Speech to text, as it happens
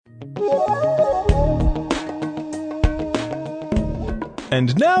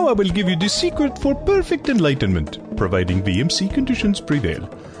And now I will give you the secret for perfect enlightenment, providing VMC conditions prevail.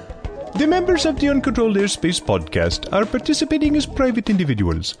 The members of the Uncontrolled Airspace podcast are participating as private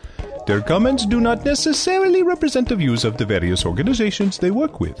individuals. Their comments do not necessarily represent the views of the various organizations they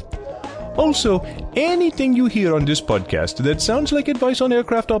work with. Also, anything you hear on this podcast that sounds like advice on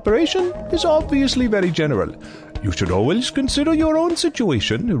aircraft operation is obviously very general. You should always consider your own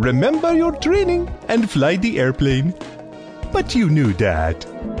situation, remember your training, and fly the airplane. But you knew that.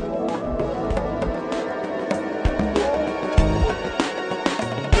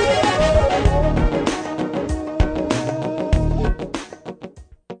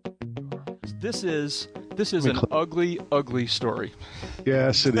 This is an ugly, ugly story.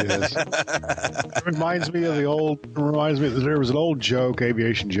 Yes, it is. It reminds me that there was an old joke,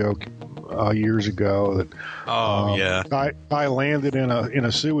 aviation joke, years ago that guy landed in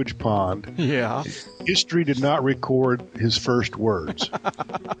a sewage pond. Yeah. History did not record his first words.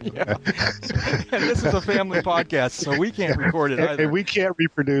 Yeah. And this is a family podcast, so we can't record it either. And we can't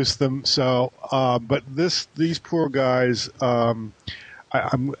reproduce them. So, but these poor guys.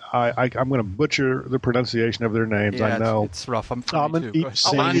 I'm going to butcher the pronunciation of their names. Yeah, I know it's rough.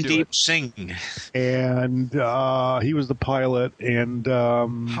 Amandeep Singh. And he was the pilot. And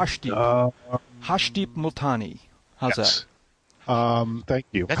Hashdeep Multani. How's that? Thank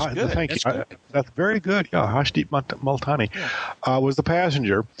you. That's good. Thank That's you. good. That's very good. Yeah, Hashdeep Multani was the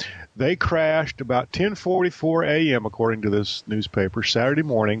passenger. They crashed about 10:44 a.m. according to this newspaper Saturday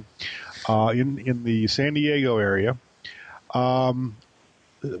morning in the San Diego area.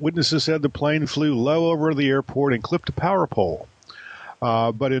 Witnesses said the plane flew low over the airport and clipped a power pole.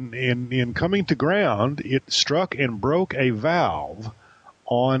 But in coming to ground, it struck and broke a valve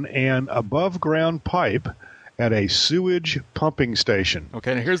on an above-ground pipe at a sewage pumping station.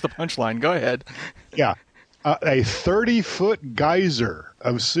 Okay, now here's the punchline. Go ahead. Yeah. A 30-foot geyser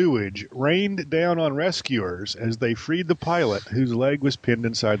of sewage rained down on rescuers as they freed the pilot whose leg was pinned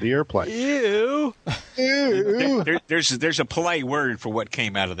inside the airplane. Ew. Ew. There's a polite word for what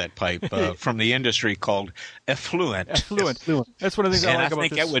came out of that pipe from the industry called effluent. Effluent. That's one of the things I like about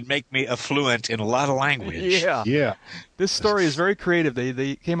this. I think that would make me affluent in a lot of language. Yeah. Yeah. This story is very creative.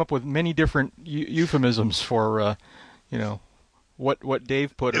 They came up with many different euphemisms for, what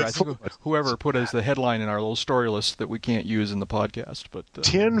Dave put, or I think whoever put as the headline in our little story list that we can't use in the podcast. But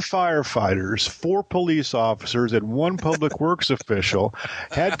 10 firefighters, 4 police officers, and 1 public works official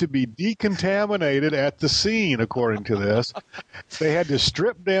had to be decontaminated at the scene, according to this. They had to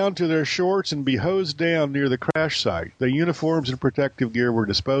strip down to their shorts and be hosed down near the crash site. The uniforms and protective gear were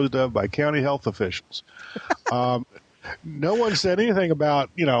disposed of by county health officials. No one said anything about,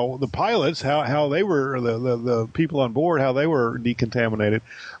 the pilots, how they were, the people on board, how they were decontaminated.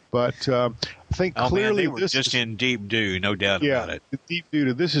 But I think clearly they were just in deep doo, no doubt about it. Deep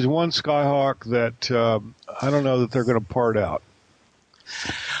doo. This is one Skyhawk that I don't know that they're going to part out.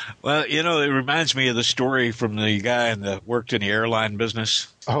 Well, it reminds me of the story from the guy that worked in the airline business.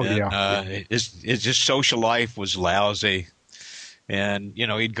 Oh, and, yeah. His just social life was lousy. And,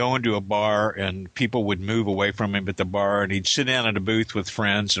 he'd go into a bar and people would move away from him at the bar and he'd sit down in a booth with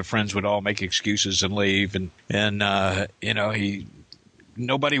friends and friends would all make excuses and leave.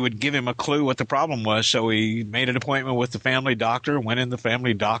 Nobody would give him a clue what the problem was. So he made an appointment with the family doctor, went in the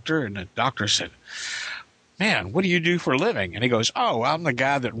family doctor, and the doctor said, "Man, what do you do for a living?" And he goes, "Oh, I'm the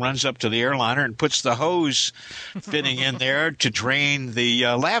guy that runs up to the airliner and puts the hose fitting in there to drain the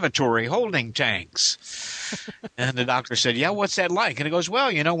lavatory holding tanks." And the doctor said, "Yeah, what's that like?" And he goes, "Well,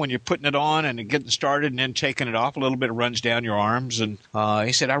 when you're putting it on and getting started and then taking it off, a little bit runs down your arms." And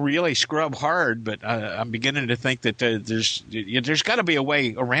he said, "I really scrub hard, but I'm beginning to think that there's got to be a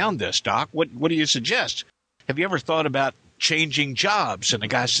way around this, Doc. What do you suggest? Have you ever thought about changing jobs?" And the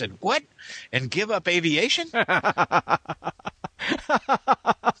guy said, "What? And give up aviation?"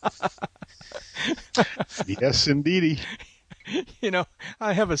 Yes, indeedy.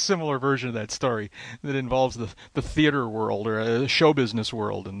 I have a similar version of that story that involves the theater world or show business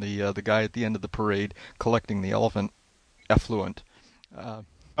world and the guy at the end of the parade collecting the elephant effluent. Give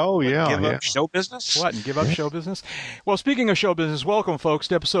up show business? What, and give up show business? Well, speaking of show business, welcome, folks,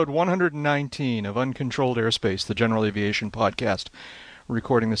 to episode 119 of Uncontrolled Airspace, the General Aviation Podcast. We're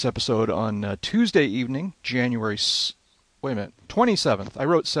recording this episode on Tuesday evening, January 27th. I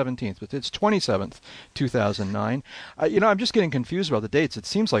wrote 17th, but it's 27th, 2009. I'm just getting confused about the dates. It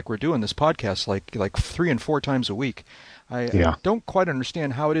seems like we're doing this podcast like 3 and 4 times a week. I don't quite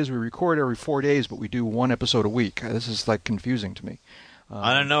understand how it is we record every 4 days, but we do one episode a week. This is confusing to me.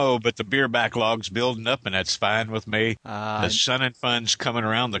 I don't know, but the beer backlog's building up, and that's fine with me. The Sun and Fun's coming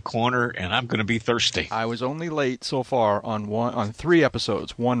around the corner, and I'm going to be thirsty. I was only late so far on 3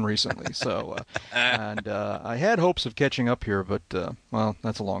 episodes, one recently. So, and I had hopes of catching up here, but well,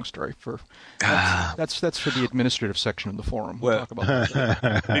 that's a long story. That's for the administrative section of the forum. We'll talk about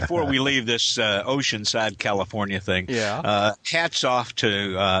that. Before we leave this Oceanside, California thing, hats off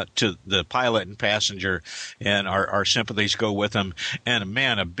to the pilot and passenger, and our sympathies go with them. And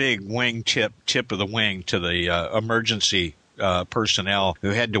man, a big tip of the wing to the emergency personnel who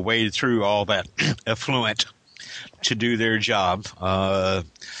had to wade through all that effluent to do their job. I'm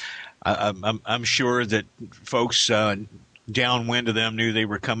sure that folks downwind of them knew they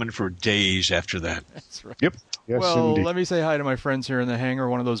were coming for days after that. That's right. Yep. Yes, well, indeed. let me say hi to my friends here in the hangar.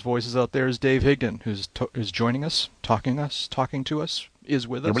 One of those voices out there is Dave Higdon, who's joining us, talking to us, is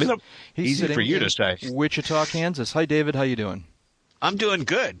with us. He's easy for you to say. Wichita, Kansas. Hi, David. How you doing? I'm doing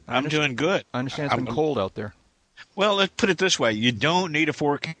good. I'm doing good. I understand it's been cold out there. Well, let's put it this way. You don't need a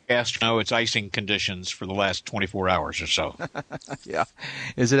forecast to know it's icing conditions for the last 24 hours or so. Yeah.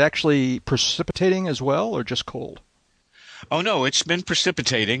 Is it actually precipitating as well, or just cold? Oh, no, it's been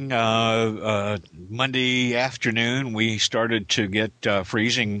precipitating. Monday afternoon, we started to get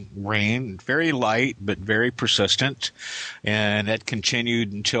freezing rain, very light but very persistent, and that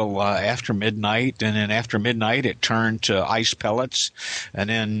continued until after midnight, and then after midnight it turned to ice pellets,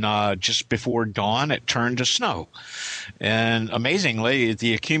 and then just before dawn it turned to snow. And amazingly,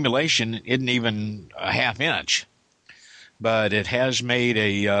 the accumulation isn't even a half inch, but it has made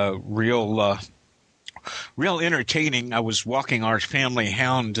a real entertaining. I was walking our family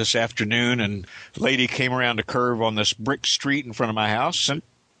hound this afternoon, and a lady came around a curve on this brick street in front of my house and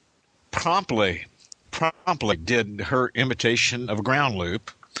promptly did her imitation of a ground loop.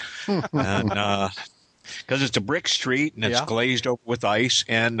 And because it's a brick street and it's glazed over with ice.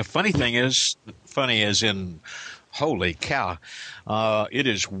 And the funny thing is, funny as in holy cow, it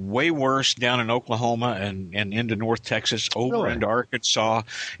is way worse down in Oklahoma and into North Texas, over into Arkansas,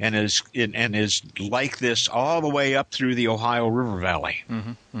 and is like this all the way up through the Ohio River Valley.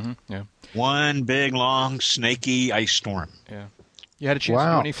 Yeah. One big, long, snaky ice storm. Yeah. You had a chance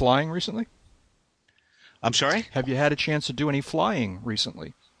to do any flying recently? I'm sorry? Have you had a chance to do any flying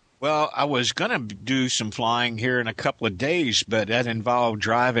recently? Well, I was going to do some flying here in a couple of days, but that involved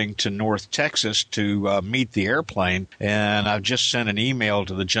driving to North Texas to meet the airplane. And I've just sent an email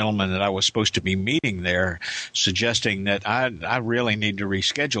to the gentleman that I was supposed to be meeting there, suggesting that I really need to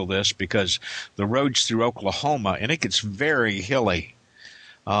reschedule this because the roads through Oklahoma, and it gets very hilly.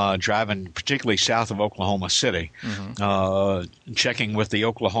 Driving particularly south of Oklahoma City, checking with the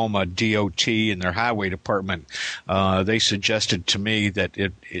Oklahoma DOT and their highway department, they suggested to me that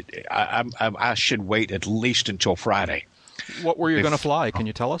I should wait at least until Friday. What were you going to fly? Can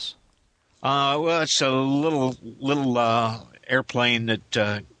you tell us? Well, it's a little airplane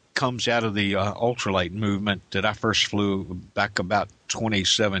that comes out of the ultralight movement that I first flew back about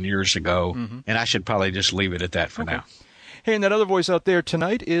 27 years ago, and I should probably just leave it at that for now. Hey, and that other voice out there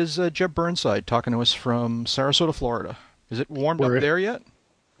tonight is Jeb Burnside talking to us from Sarasota, Florida. Is it warmed up there yet?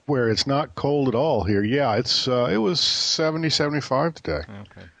 Where it's not cold at all here. Yeah, it was 70, 75 today.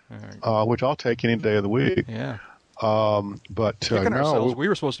 Okay. All right. Which I'll take any day of the week. Yeah. But ourselves. We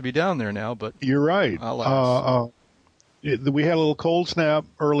were supposed to be down there now, but you're right. We had a little cold snap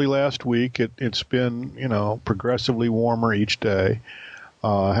early last week. It's been progressively warmer each day.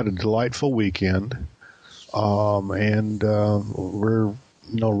 Had a delightful weekend. And we're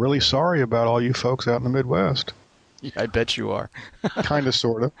really sorry about all you folks out in the Midwest. Yeah, I bet you are. Kind of,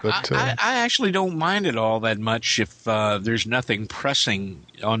 sort of. But I actually don't mind it all that much if there's nothing pressing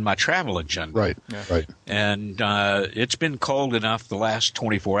on my travel agenda. Right, yeah. Right. And it's been cold enough the last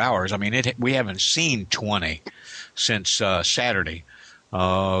 24 hours. I mean, we haven't seen 20 since Saturday.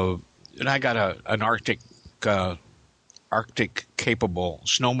 And I got an Arctic-capable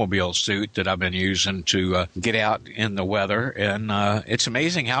snowmobile suit that I've been using to get out in the weather. And it's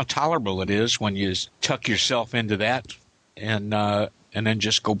amazing how tolerable it is when you tuck yourself into that and then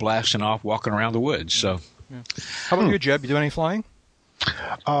just go blasting off, walking around the woods. So, How about you, Jeb? You do any flying?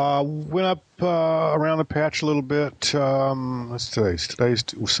 Went up around the patch a little bit. Today's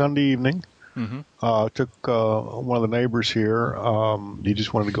Sunday evening. Took one of the neighbors here. He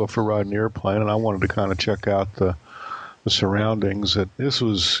just wanted to go for a ride in the airplane, and I wanted to kind of check out the surroundings. This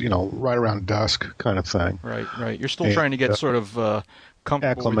was, right around dusk kind of thing. Right. You're still trying to get sort of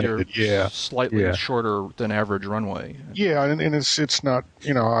comfortable with your slightly shorter than average runway. Yeah, and it's not,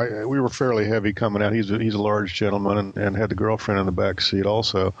 we were fairly heavy coming out. He's a large gentleman and had the girlfriend in the back seat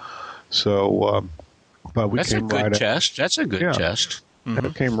also. So, but we came right out. That's a good test. and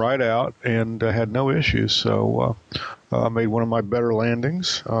it came right out and had no issues. So I made one of my better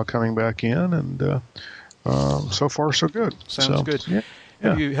landings coming back in, and so far so good. Sounds good. Yeah.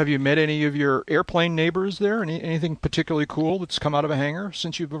 Have you met any of your airplane neighbors there? Anything particularly cool that's come out of a hangar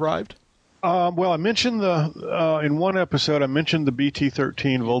since you've arrived? Well, I mentioned in one episode, I mentioned the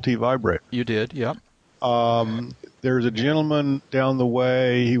BT-13 Vultee vibrator. You did, yeah. There's a gentleman down the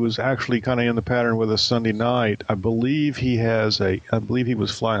way. He was actually kind of in the pattern with us Sunday night. I believe he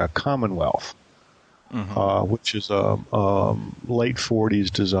was flying a Commonwealth, which is a late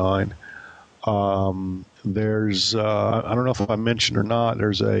 40s design. There's I don't know if I mentioned or not.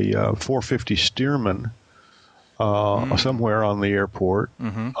 There's a 450 Stearman somewhere on the airport.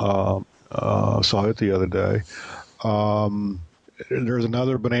 Saw it the other day. There's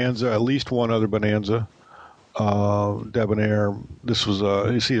another Bonanza, at least one other Bonanza, debonair. This was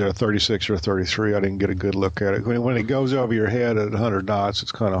it's either a 36 or a 33. I didn't get a good look at it. When it goes over your head at 100 knots,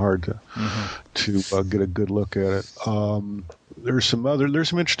 it's kind of hard to get a good look at it. There's some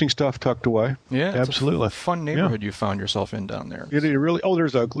interesting stuff tucked away. Yeah, absolutely. It's a fun neighborhood you found yourself in down there. It really. Oh,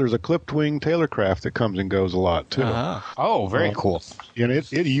 there's a clipped wing Taylorcraft that comes and goes a lot too. Oh, very cool. And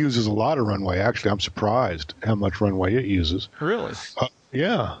it uses a lot of runway. Actually, I'm surprised how much runway it uses. Really?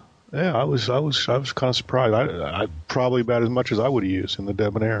 Yeah. I was kind of surprised. I probably about as much as I would have used in the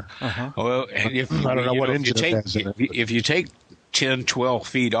debonair. Well, and I don't know what engine it has in it. If you take 10, 12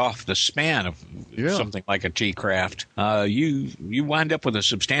 feet off the span of something like a T-craft, you wind up with a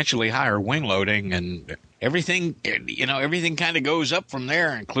substantially higher wing loading, and everything kind of goes up from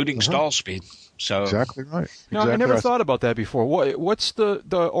there, including stall speed. So exactly right. No, I never thought about that before. What's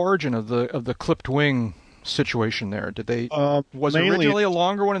the origin of the clipped wing situation there? Did they was it originally a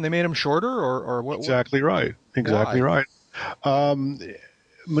longer one and they made them shorter, or what? Exactly right. Exactly right.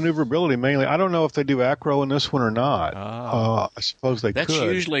 Maneuverability mainly. I don't know if they do acro in this one or not. I suppose they could.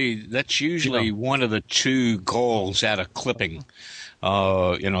 That's usually one of the two goals out of clipping.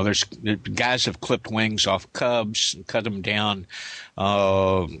 There's guys have clipped wings off Cubs and cut them down.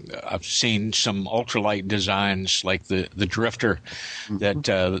 I've seen some ultralight designs like the Drifter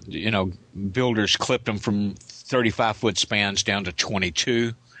that builders clipped them from 35-foot spans down to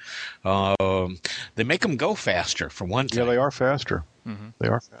 22. They make them go faster, for one thing. Yeah, they are faster. They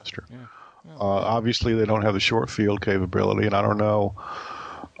are faster. Yeah. Obviously, they don't have the short field capability, and I don't know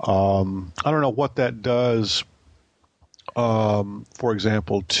what that does. For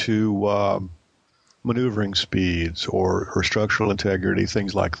example, to maneuvering speeds or structural integrity,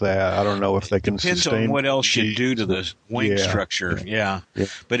 things like that. I don't know if they can Depends sustain. On what else you do to the wing structure. Yeah,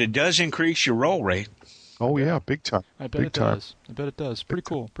 but it does increase your roll rate. Oh yeah, big time. I bet it does. Pretty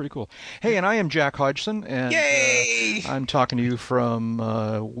cool. Hey, and I am Jack Hodgson, and I'm talking to you from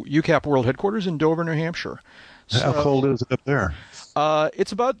UCAP World Headquarters in Dover, New Hampshire. How cold is it up there?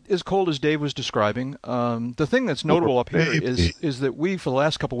 It's about as cold as Dave was describing. The thing that's notable up here is that we, for the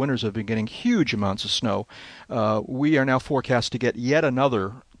last couple winters, have been getting huge amounts of snow. We are now forecast to get yet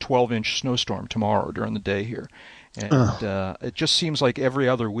another 12-inch snowstorm tomorrow during the day here. And it just seems like every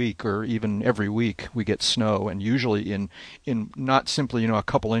other week or even every week we get snow, and usually in not simply a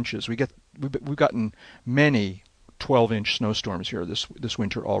couple inches. We've gotten many 12-inch snowstorms here this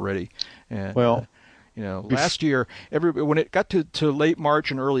winter already. And, last year, when it got to late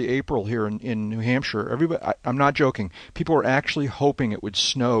March and early April here in New Hampshire, I'm not joking, people were actually hoping it would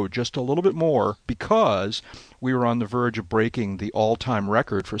snow just a little bit more because we were on the verge of breaking the all-time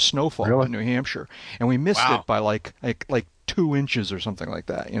record for snowfall in New Hampshire, and we missed it by like 2 inches or something like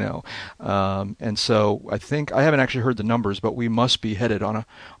that, and so I think I haven't actually heard the numbers, but we must be headed on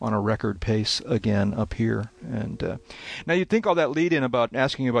a record pace again up here. And now you'd think all that lead in about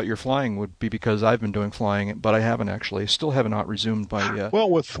asking about your flying would be because I've been doing flying, but I haven't actually. Still have not resumed by.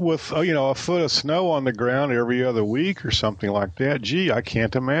 Well, with a foot of snow on the ground every other week or something like that, gee, I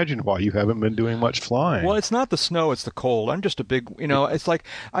can't imagine why you haven't been doing much flying. Well, it's not the snow; it's the cold. I'm just a big, It's like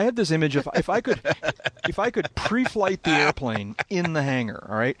I had this image of if I could pre-flight the airplane in the hangar,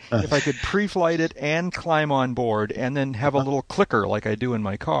 all right? If I could pre-flight it and climb on board and then have a little clicker like I do in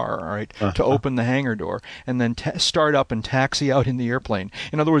my car, all right, to open the hangar door and then start up and taxi out in the airplane.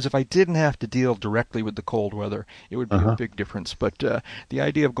 In other words, if I didn't have to deal directly with the cold weather, it would be a big difference. But the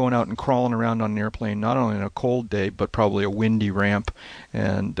idea of going out and crawling around on an airplane, not only on a cold day, but probably a windy ramp,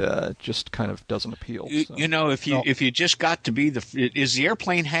 and just kind of doesn't appeal. So. If you just got to be is the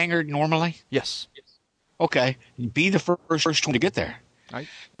airplane hangared normally? Yes. Okay, be the first one to get there.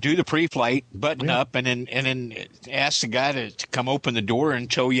 do the pre-flight, button up, and then ask the guy to come open the door and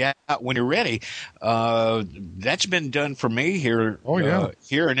tow you out when you're ready. That's been done for me here.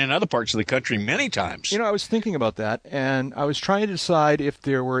 Here and in other parts of the country many times. I was thinking about that, and I was trying to decide if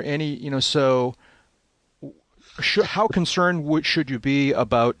there were any, how concerned should you be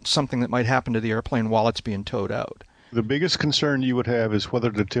about something that might happen to the airplane while it's being towed out? The biggest concern you would have is whether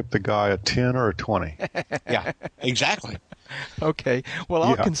to tip the guy a 10 or a 20. Yeah, exactly. Okay. Well,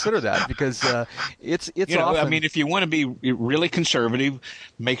 I'll consider that because it's often... I mean, if you want to be really conservative,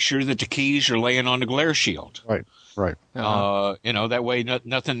 make sure that the keys are laying on the glare shield. Right. That way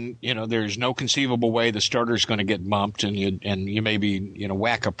nothing, there's no conceivable way the starter's going to get bumped and you maybe,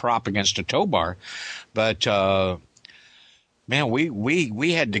 whack a prop against a tow bar. But, man,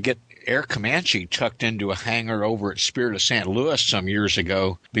 we had to get Air Comanche tucked into a hangar over at Spirit of St. Louis some years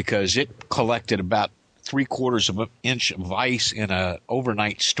ago because it collected about 3/4 of an inch of ice in a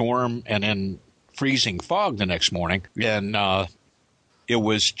overnight storm and then freezing fog the next morning. And it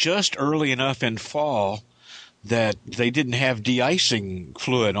was just early enough in fall that they didn't have de-icing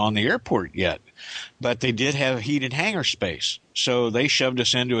fluid on the airport yet, but they did have heated hangar space. So they shoved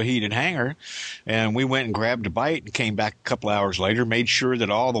us into a heated hangar, and we went and grabbed a bite and came back a couple hours later, made sure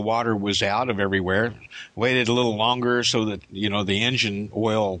that all the water was out of everywhere, waited a little longer so that, the engine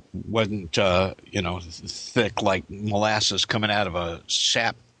oil wasn't, thick like molasses coming out of a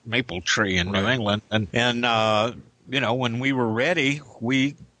sap maple tree in New England. And when we were ready,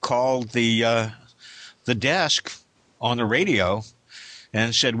 we called the desk on the radio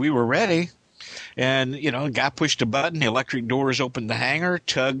and said we were ready. And, the guy pushed a button, the electric doors opened the hangar,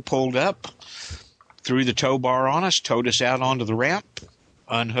 tug pulled up, threw the tow bar on us, towed us out onto the ramp,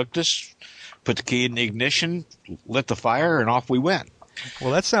 unhooked us, put the key in the ignition, lit the fire, and off we went.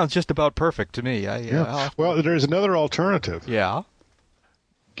 Well, that sounds just about perfect to me. Well, there's another alternative. Yeah.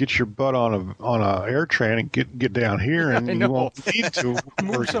 Get your butt on a air train and get down here, and you won't need to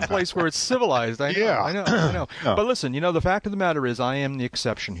move someplace where it's civilized. I know. No. But listen, the fact of the matter is, I am the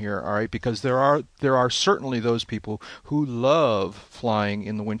exception here. All right, because there are certainly those people who love flying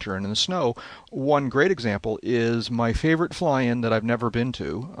in the winter and in the snow. One great example is my favorite fly-in that I've never been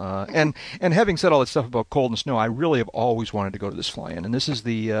to. And having said all that stuff about cold and snow, I really have always wanted to go to this fly-in, and this is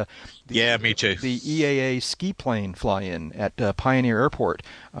the me too. The EAA ski plane fly-in at Pioneer Airport.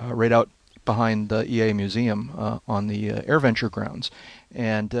 Right out behind the EA Museum on the AirVenture grounds.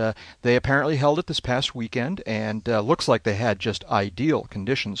 And they apparently held it this past weekend, and looks like they had just ideal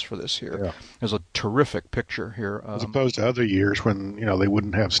conditions for this here. Yeah. There's a terrific picture here. As opposed to other years when, they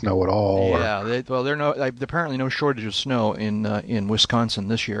wouldn't have snow at all. Yeah, there's apparently no shortage of snow in Wisconsin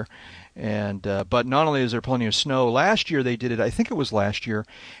this year. And but not only is there plenty of snow, last year they did it, I think it was last year,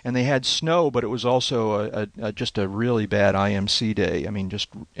 and they had snow, but it was also just a really bad IMC day. I mean,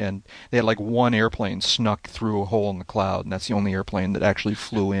 and they had like one airplane snuck through a hole in the cloud, and that's the only airplane that actually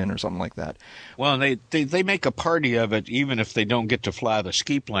flew in or something like that. Well, they make a party of it even if they don't get to fly the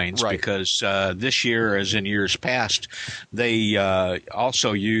ski planes, right? Because this year, as in years past, they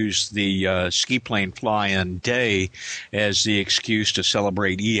also use the ski plane fly-in day as the excuse to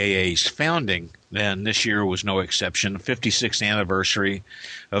celebrate EAA's founding. And this year was no exception. 56th anniversary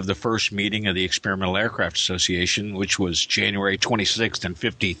of the first meeting of the Experimental Aircraft Association, which was January 26th in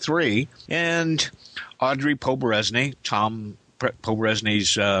 1953. And Audrey Poberezny, Tom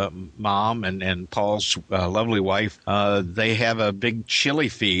Poberezny's mom and Paul's lovely wife, they have a big chili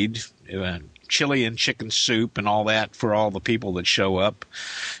feed, chili and chicken soup and all that for all the people that show up,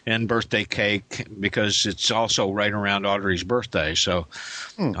 and birthday cake because it's also right around Audrey's birthday. So,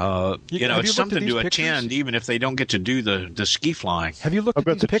 it's something to attend even if they don't get to do the ski flying. Have you looked at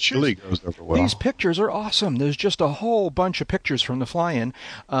these pictures? Chili goes over well. These pictures are awesome. There's just a whole bunch of pictures from the fly-in.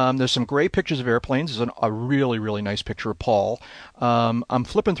 There's some great pictures of airplanes. There's a really, really nice picture of Paul. I'm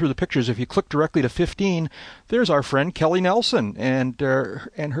flipping through the pictures. If you click directly to 15, there's our friend Kelly Nelson and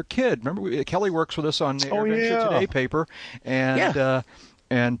her kid. Remember, Kelly works with us on the AirVenture Today paper,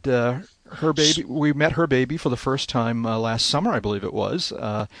 and her baby. We met her baby for the first time last summer, I believe it was,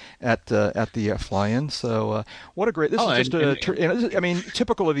 at the fly-in. So what a great! This is just I mean,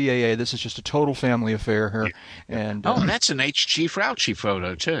 typical of EAA. This is just a total family affair here. And that's an HG Frautschi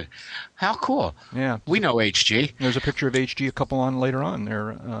photo too. How cool! Yeah, we know HG. There's a picture of HG a couple on later on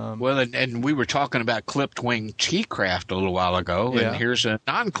there. Well, and we were talking about clipped wing T-craft a little while ago, and here's a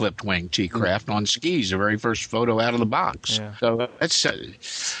non-clipped wing T-craft on skis, the very first photo out of the box. Yeah. So that's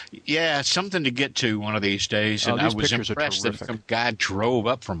it's something to get to one of these days, and I was impressed that some guy drove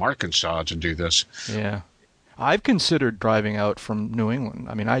up from Arkansas to do this. Yeah. I've considered driving out from New England.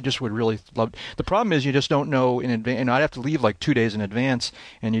 I mean, I just would really love. The problem is you just don't know in advance, and I'd have to leave like 2 days in advance,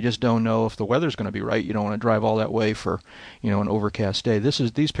 and you just don't know if the weather's going to be right. You don't want to drive all that way for, an overcast day.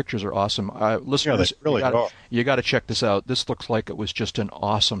 These pictures are awesome. Listeners, they really are. You got to check this out. This looks like it was just an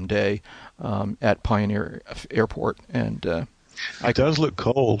awesome day at Pioneer Airport, and. It does look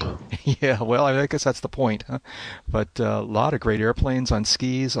cold. Yeah, well, I guess that's the point, huh? But a lot of great airplanes on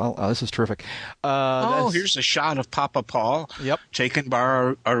skis. This is terrific. Here's a shot of Papa Paul. Yep. Taken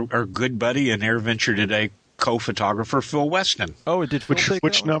by our good buddy and AirVenture Today co-photographer Phil Weston. Oh, it did. Phil take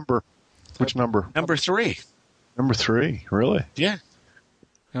Which that one? number? Which number? Number 3. Number 3. Really? Yeah.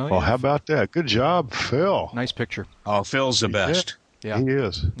 Oh, Well, yeah. how about that? Good job, Phil. Nice picture. Oh, Phil's the best. Yeah. He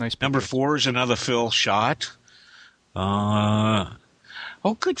is. Nice picture. Number 4 is another Phil shot.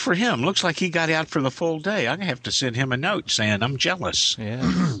 Good for him. Looks like he got out for the full day. I'm going to have to send him a note saying I'm jealous.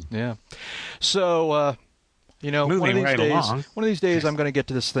 Yeah, yeah. So, Moving right along. One of these days, I'm going to get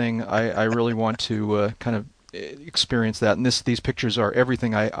to this thing. I really want to kind of experience that. And these pictures are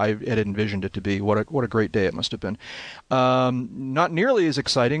everything I had envisioned it to be. What a great day it must have been. Not nearly as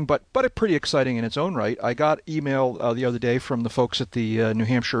exciting, but pretty exciting in its own right. I got email the other day from the folks at the New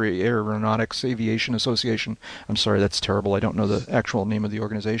Hampshire Aeronautics Aviation Association. I'm sorry, that's terrible. I don't know the actual name of the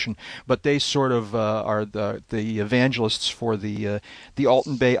organization, but they sort of are the evangelists for the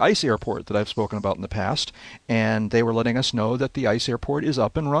Alton Bay Ice Airport that I've spoken about in the past, and they were letting us know that the ice airport is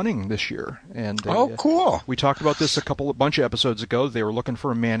up and running this year. And Cool. We talked about this a bunch of episodes ago. They were looking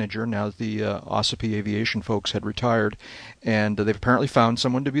for a manager now that the Ossipee Aviation folks had retired, and they've apparently found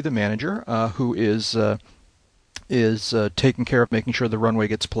someone to be the manager who is taking care of making sure the runway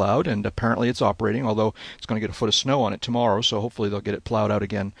gets plowed, and apparently it's operating, although it's going to get a foot of snow on it tomorrow, so hopefully they'll get it plowed out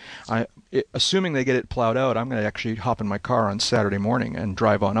again. Assuming they get it plowed out, I'm going to actually hop in my car on Saturday morning and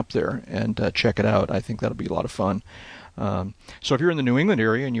drive on up there and check it out. I think that'll be a lot of fun. So if you're in the New England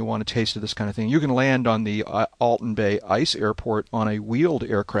area and you want a taste of this kind of thing, you can land on the Alton Bay Ice Airport on a wheeled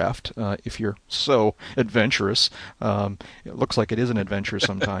aircraft if you're so adventurous. It looks like it is an adventure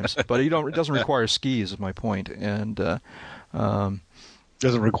sometimes, but it doesn't require skis, is my point. And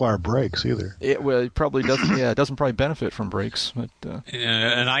Doesn't require brakes either. it probably doesn't. Yeah, it doesn't probably benefit from brakes. But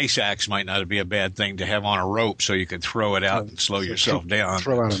An ice axe might not be a bad thing to have on a rope so you could throw it out and slow yourself down.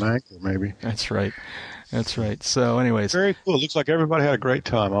 Throw out an anchor, maybe. That's right. That's right. So, anyways, Very cool. Looks like everybody had a great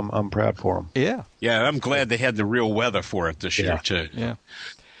time. I'm proud for them. yeah. Yeah, I'm glad they had the real weather for it this year, too. Yeah.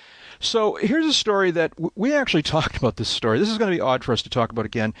 So here's a story that we actually talked about this story. This is going to be odd for us to talk about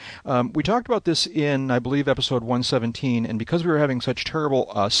again. We talked about this in, I believe, episode 117, and because we were having such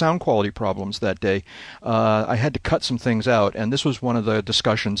terrible sound quality problems that day, I had to cut some things out, and this was one of the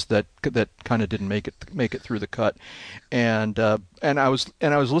discussions that kind of didn't make it through the cut. And I was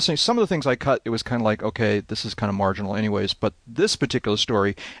listening. Some of the things I cut, it was kind of like, okay, this is kind of marginal, anyways. But this particular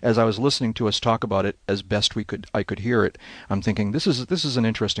story, as I was listening to us talk about it as best I could hear it, I'm thinking this is an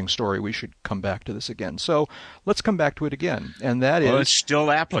interesting story. We should come back to this again. So let's come back to it again, and that is It's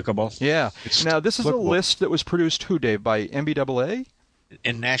still applicable. yeah. Now this is a list that was produced Dave, by MBAA.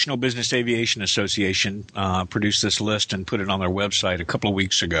 And National Business Aviation Association produced this list and put it on their website a couple of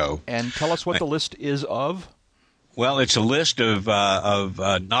weeks ago. And tell us what the list is of. Well, it's a list of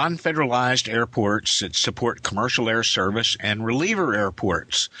non-federalized airports that support commercial air service and reliever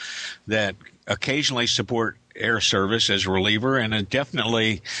airports that occasionally support air service as reliever and are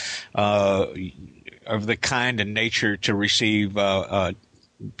definitely of the kind and nature to receive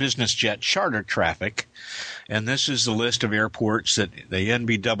business jet charter traffic. And this is the list of airports that the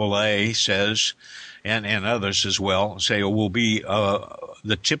NBAA says, and others as well, say will be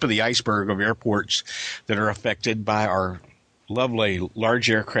the tip of the iceberg of airports that are affected by our lovely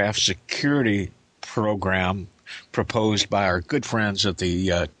large aircraft security program proposed by our good friends at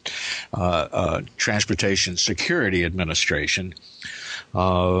the Transportation Security Administration.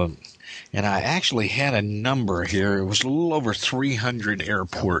 And I actually had a number here. It was a little over 300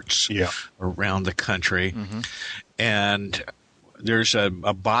 airports around the country. Mm-hmm. And there's a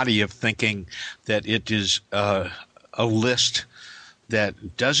body of thinking that it is a list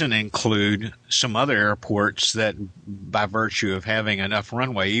that doesn't include some other airports that, by virtue of having enough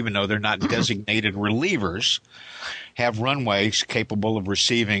runway, even though they're not designated relievers, have runways capable of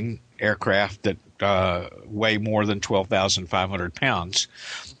receiving aircraft that weigh more than 12,500 pounds.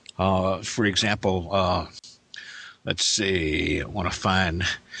 For example, let's see, I want to find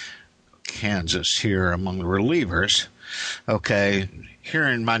Kansas here among the relievers. Okay, here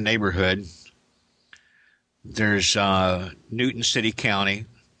in my neighborhood, there's Newton City County,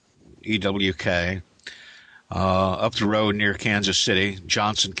 EWK. Up the road near Kansas City,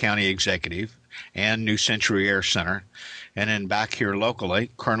 Johnson County Executive. and New Century Air Center. And then back here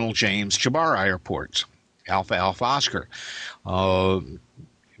locally, Colonel James Jabara Airports, Alpha Alpha Oscar.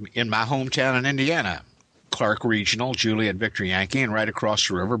 In my hometown in Indiana, Clark Regional, Juliet Victor Yankee, and right across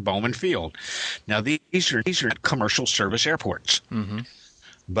the river, Bowman Field. Now, these are commercial service airports,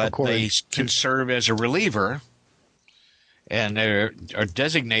 but they can serve as a reliever, and they are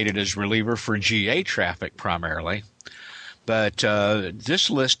designated as reliever for GA traffic primarily. But this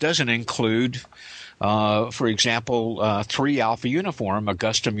list doesn't include, for example, 3 Alpha Uniform,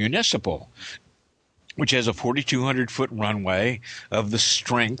 Augusta Municipal, which has a 4,200-foot runway of the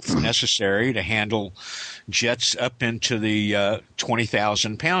strength necessary to handle jets up into the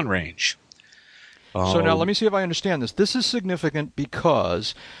 20,000-pound range. So now let me see if I understand this. This is significant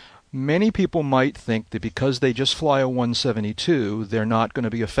because many people might think that because they just fly a 172, they're not going to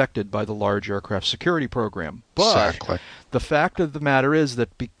be affected by the large aircraft security program. But the fact of the matter is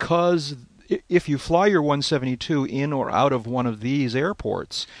that because if you fly your 172 in or out of one of these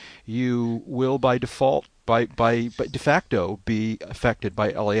airports, you will by default, by de facto, be affected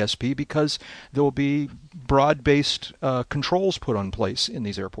by LASP because there will be broad-based controls put on place in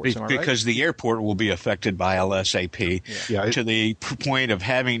these airports. Am I right? Because the airport will be affected by LSAP to the point of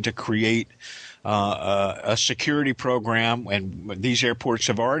having to create a security program, and these airports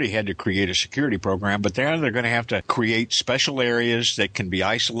have already had to create a security program, but they're going to have to create special areas that can be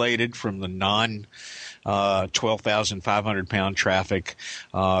isolated from the 12,500-pound traffic,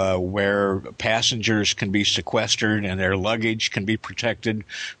 where passengers can be sequestered and their luggage can be protected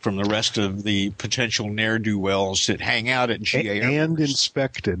from the rest of the potential ne'er-do-wells that hang out at GA airports. And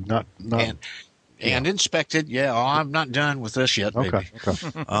inspected, not and inspected. Yeah, I'm not done with this yet, baby. Okay.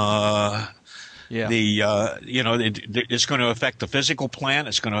 It's going to affect the physical plan.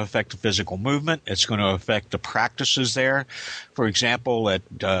 It's going to affect the physical movement. It's going to affect the practices there. For example, at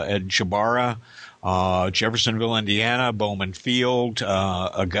Jabara, Jeffersonville, Indiana, Bowman Field,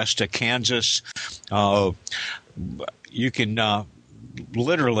 Augusta, Kansas, you can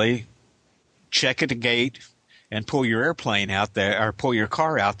literally check at the gate and pull your airplane out there, or pull your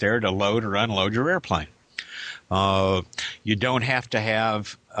car out there to load or unload your airplane. You don't have to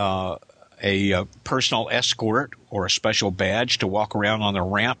have a personal escort or a special badge to walk around on the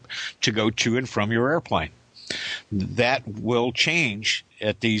ramp to go to and from your airplane. That will change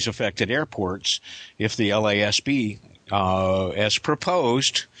at these affected airports if the LASP, as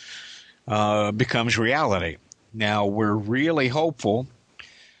proposed, becomes reality. Now, we're really hopeful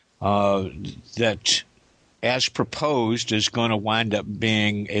that as proposed is going to wind up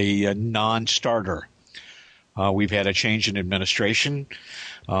being a non-starter. We've had a change in administration.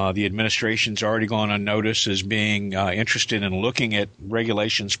 The administration's already gone on notice as being interested in looking at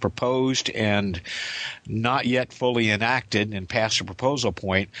regulations proposed and not yet fully enacted and past the proposal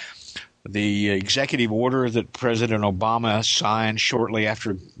point. The executive order that President Obama signed shortly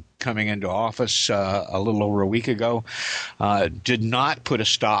after coming into office a little over a week ago did not put a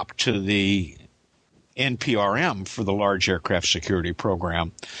stop to the NPRM for the large aircraft security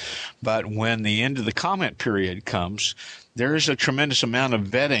program. But when the end of the comment period comes, there is a tremendous amount of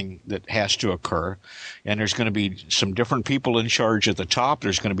vetting that has to occur, and there's going to be some different people in charge at the top.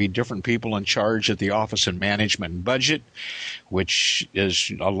 There's going to be different people in charge at the Office of Management and Budget, which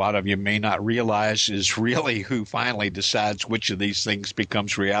is, a lot of you may not realize, is really who finally decides which of these things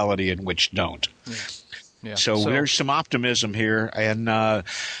becomes reality and which don't. Yeah, so there's some optimism here. And the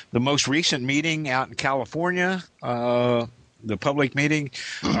most recent meeting out in California, the public meeting,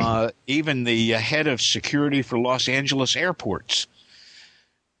 even the head of security for Los Angeles airports,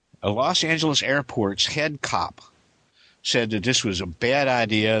 Los Angeles airports head cop, said that this was a bad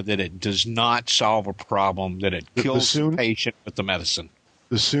idea, that it does not solve a problem, that it kills the patient with the medicine.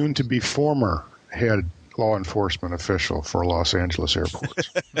 The soon-to-be former head law enforcement official for Los Angeles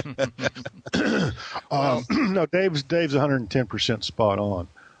airports. No, Dave's 110% spot on.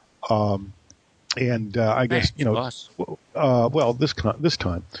 And I guess, well, this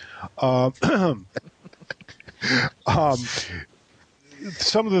time.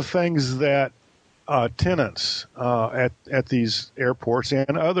 Some of the things that tenants at these airports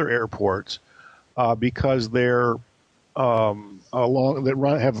and other airports, because they're have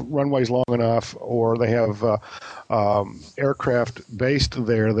runways long enough, or they have aircraft based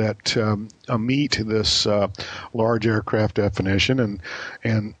there that meet this large aircraft definition,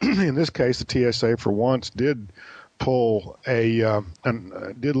 and in this case, the TSA for once did pull did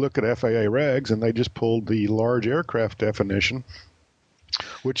look at FAA regs, and they just pulled the large aircraft definition,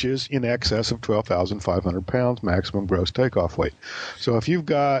 which is in excess of 12,500 pounds maximum gross takeoff weight. So if you've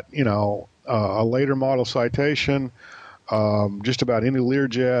got a later model Citation, just about any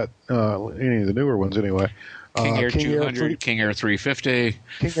Learjet, any of the newer ones anyway. King Air 200, King Air 350.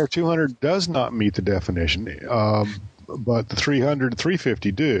 King Air 200 does not meet the definition, but the 300 and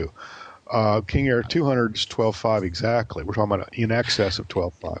 350 do. King Air 200 is 12.5 exactly. We're talking about in excess of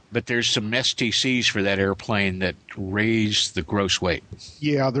 12.5. But there's some STCs for that airplane that raise the gross weight.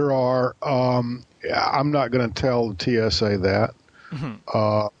 Yeah, there are. I'm not going to tell the TSA that.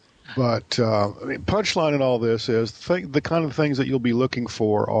 But I mean, punchline in all this is the kind of things that you'll be looking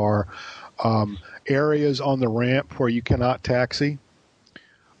for are areas on the ramp where you cannot taxi.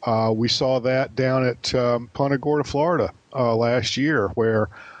 We saw that down at Punta Gorda, Florida last year, where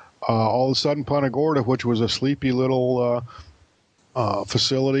all of a sudden Punta Gorda, which was a sleepy little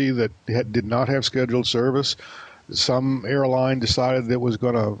facility that did not have scheduled service, some airline decided that it was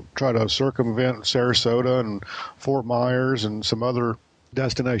going to try to circumvent Sarasota and Fort Myers and some other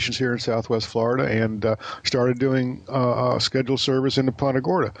destinations here in Southwest Florida and started doing scheduled service into Punta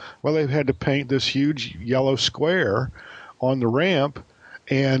Gorda. Well, they've had to paint this huge yellow square on the ramp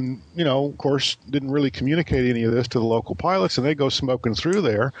and, of course, didn't really communicate any of this to the local pilots, and they go smoking through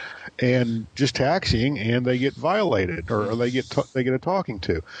there and just taxiing, and they get violated or they get a talking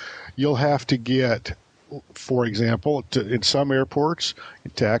to. You'll have to get, for example, in some airports,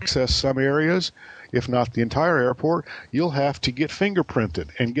 to access some areas, if not the entire airport, you'll have to get fingerprinted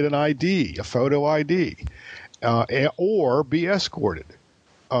and get an ID, a photo ID, or be escorted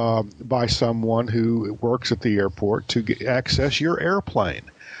by someone who works at the airport to access your airplane.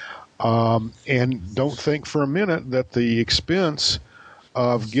 And don't think for a minute that the expense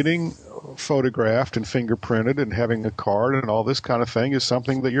of getting photographed and fingerprinted and having a card and all this kind of thing is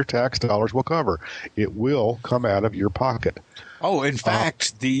something that your tax dollars will cover. It will come out of your pocket. Oh, in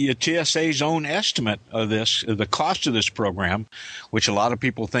fact, the TSA's own estimate of this, the cost of this program, which a lot of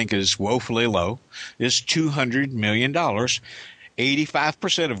people think is woefully low, is $200 million,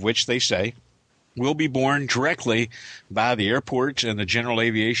 85% of which they say will be borne directly by the airports and the general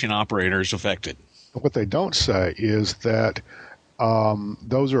aviation operators affected. What they don't say is that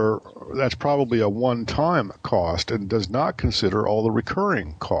that's probably a one-time cost and does not consider all the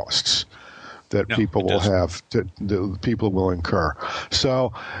recurring costs that people will have, the people will incur.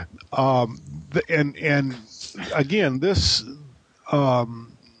 So, and again, this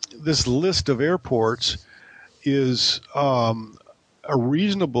list of airports is a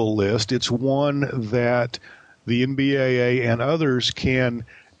reasonable list. It's one that the NBAA and others can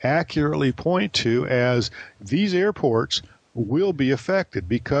accurately point to as these airports will be affected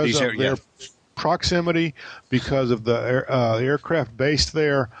because of their proximity, because of the aircraft based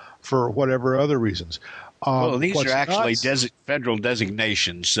there, for whatever other reasons. Well, these are actually federal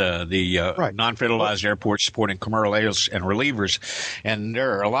designations, the non-federalized airports supporting commercials and relievers. And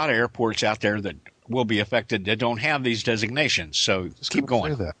there are a lot of airports out there that will be affected that don't have these designations. So keep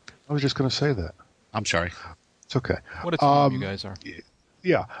going. I was just going to say that. I'm sorry. It's okay. What a team you guys are.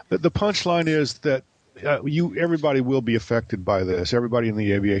 Yeah. The punchline is that everybody will be affected by this. Everybody in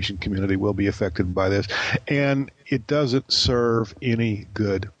the aviation community will be affected by this, and it doesn't serve any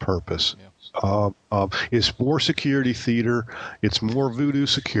good purpose. Yeah. It's more security theater. It's more voodoo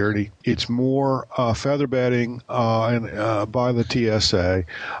security. It's more feather bedding by the TSA.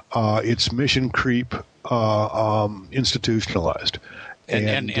 It's mission creep institutionalized.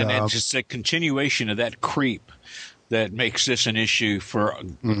 And it's just a continuation of that creep that makes this an issue for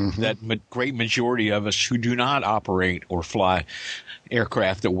that great majority of us who do not operate or fly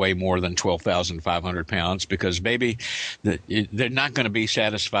aircraft that weigh more than 12,500 pounds, because, baby, they're not going to be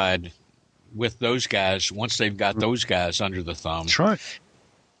satisfied with those guys once they've got those guys under the thumb. That's right.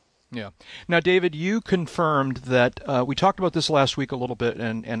 Yeah. Now, David, you confirmed that we talked about this last week a little bit,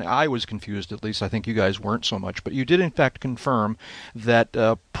 and I was confused, at least. I think you guys weren't so much. But you did, in fact, confirm that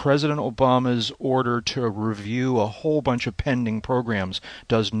President Obama's order to review a whole bunch of pending programs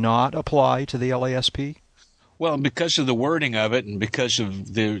does not apply to the LASP? Well, because of the wording of it and because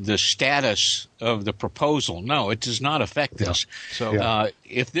of the status of the proposal, no, it does not affect this. So,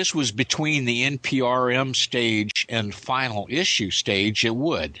 if this was between the NPRM stage and final issue stage, it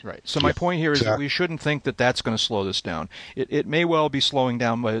would. Right. So my point here is that we shouldn't think that that's going to slow this down. It may well be slowing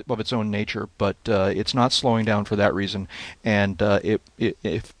down of its own nature, but it's not slowing down for that reason. And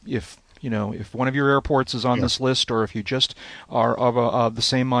if one of your airports is on this list, or if you just are of the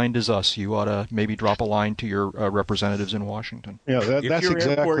same mind as us, you ought to maybe drop a line to your representatives in Washington. Yeah, that's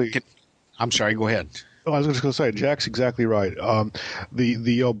exactly. I'm sorry, go ahead. Oh, I was just going to say, Jack's exactly right.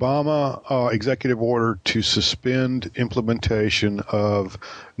 The Obama executive order to suspend implementation of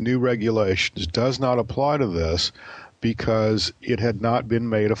new regulations does not apply to this, because it had not been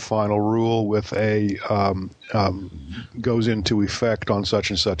made a final rule with a goes into effect on such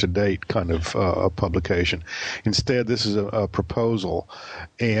and such a date kind of a publication. Instead, this is a proposal,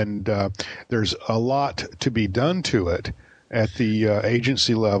 and there's a lot to be done to it at the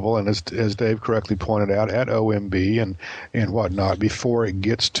agency level, and as Dave correctly pointed out, at OMB and whatnot, before it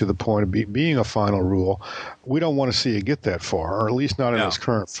gets to the point of being a final rule. We don't want to see it get that far, or at least not in its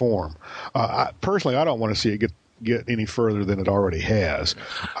current form. Personally, I don't want to see it get any further than it already has.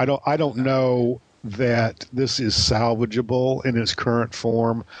 I don't know that this is salvageable in its current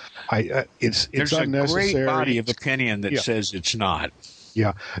form. It's There's unnecessary. a great body of opinion that says it's not.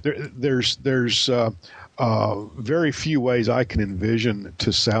 Yeah, there's very few ways I can envision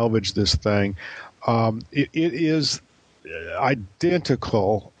to salvage this thing. It is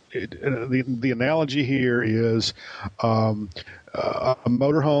identical. The analogy here is a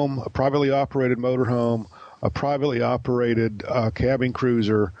motorhome, a privately operated motorhome, a privately operated cabin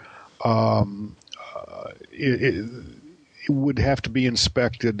cruiser. It would have to be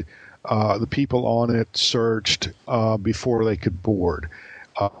inspected, the people on it searched before they could board.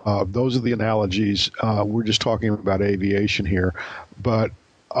 Those are the analogies. We're just talking about aviation here, but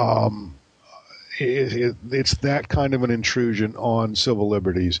it's that kind of an intrusion on civil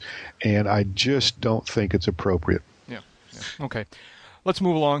liberties, and I just don't think it's appropriate. Yeah. Okay. Let's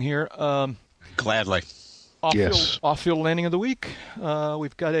move along here. Gladly. Off-field landing of the week.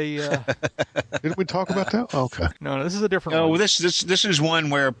 We've got a. Didn't we talk about that? Okay. No, this is a different one. No, this is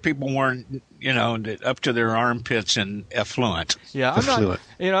one where people weren't, up to their armpits in effluent. Yeah,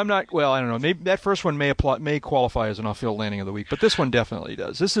 I'm not. Well, I don't know. Maybe that first one may qualify as an off-field landing of the week, but this one definitely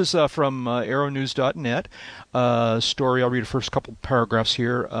does. This is from aeronews.net. Story. I'll read the first couple paragraphs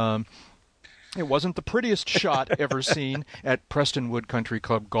here. It wasn't the prettiest shot ever seen at Prestonwood Country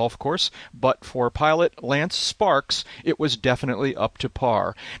Club golf course, but for pilot Lance Sparks, it was definitely up to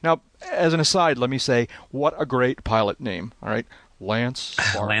par. Now, as an aside, let me say, what a great pilot name, all right? Lance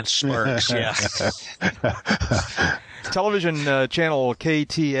Sparks. Lance Sparks, yeah. Television channel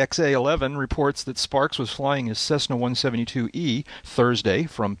KTXA11 reports that Sparks was flying his Cessna 172E Thursday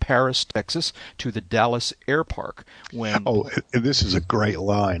from Paris, Texas, to the Dallas Air Park. This is a great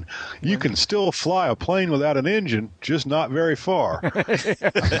line. You can still fly a plane without an engine, just not very far.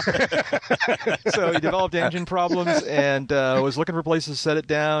 So he developed engine problems and was looking for places to set it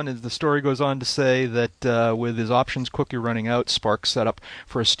down. And the story goes on to say that with his options quickly running out, Sparks set up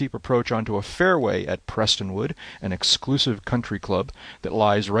for a steep approach onto a fairway at Prestonwood, an exclusive country club that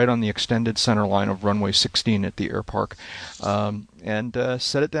lies right on the extended center line of runway 16 at the air park, and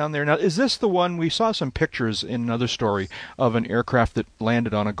set it down there. Now, is this the one we saw some pictures in another story of an aircraft that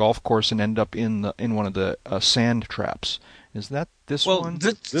landed on a golf course and ended up in one of the sand traps? Is that this one?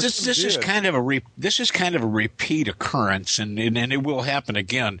 This is kind of a repeat occurrence, and it will happen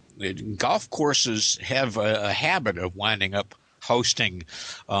again. Golf courses have a habit of winding up hosting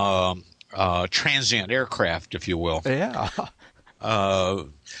transient aircraft, if you will. Yeah.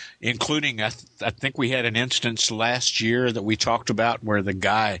 Including, I think we had an instance last year that we talked about where the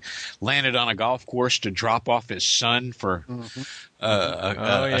guy landed on a golf course to drop off his son for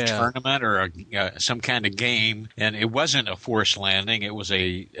a tournament or some kind of game, and it wasn't a forced landing. It was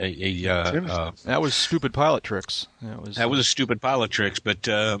that was stupid pilot tricks. That was a stupid pilot tricks. But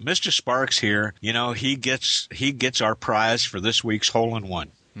Mr. Sparks here, he gets our prize for this week's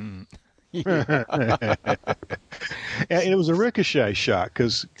hole-in-one. Mm. And it was a ricochet shot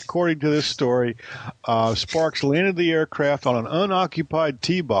because, according to this story, Sparks landed the aircraft on an unoccupied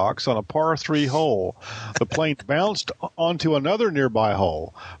tee box on a par 3 hole. The plane bounced onto another nearby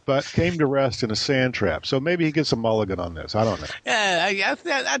hole, but came to rest in a sand trap. So maybe he gets a mulligan on this. I don't know. Yeah,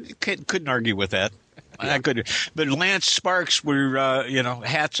 I couldn't argue with that. I could, but Lance Sparks, we're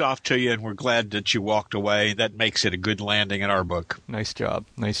hats off to you, and we're glad that you walked away. That makes it a good landing in our book. Nice job.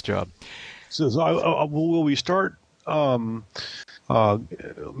 So will we start measuring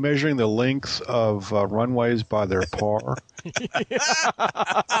the length of runways by their par?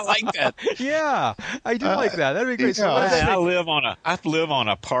 I like that. Yeah, I do like that. That'd be great. Yeah. I live on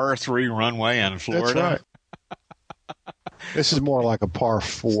a par 3 runway in Florida. That's right. This is more like a par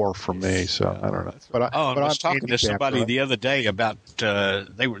 4 for me, so I don't know. But I was talking to somebody the other day about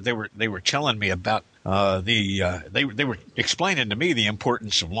they were telling me about they were explaining to me the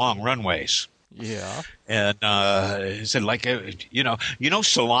importance of long runways. Yeah. And he said,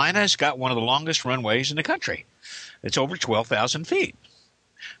 Salina's got one of the longest runways in the country. It's over 12,000 feet.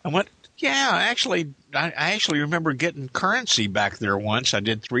 I went, yeah, I actually remember getting currency back there once. I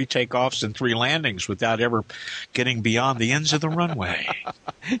did 3 takeoffs and 3 landings without ever getting beyond the ends of the runway.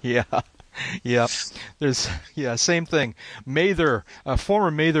 Yeah. Yeah, same thing. Mather,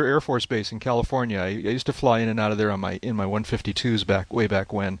 former Mather Air Force Base in California. I used to fly in and out of there in my 152s way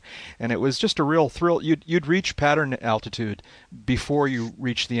back when, and it was just a real thrill. You'd reach pattern altitude before you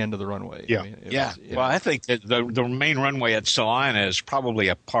reach the end of the runway. Yeah, I mean, Well, I think that the main runway at Salina is probably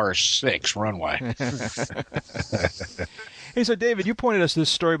a par 6 runway. Hey, so David, you pointed us this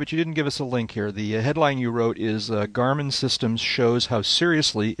story, but you didn't give us a link here. The headline you wrote is Garmin Systems shows how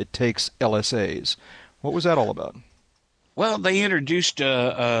seriously it takes LSAs. What was that all about? Well, they introduced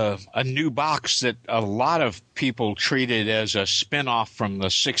a new box that a lot of people treated as a spinoff from the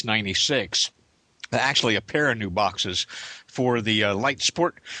 696. Actually, a pair of new boxes for the light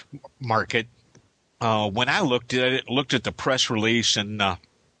sport market. When I looked at the press release and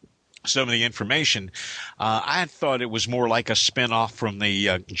some of the information, I thought it was more like a spinoff from the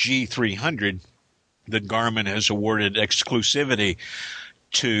G300 that Garmin has awarded exclusivity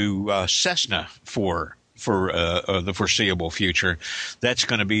to Cessna for the foreseeable future. That's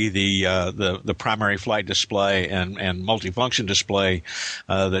going to be the primary flight display and multifunction display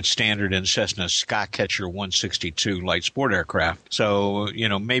that's standard in Cessna's Skycatcher 162 light sport aircraft. So,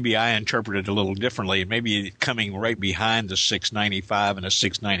 maybe I interpret it a little differently. Maybe coming right behind the 695 and the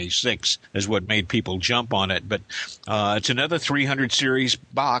 696 is what made people jump on it. But it's another 300 series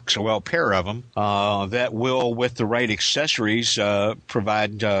box, pair of them, that will, with the right accessories,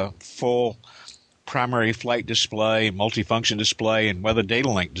 provide full primary flight display, multifunction display, and weather data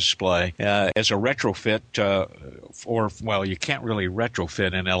link display as a retrofit, you can't really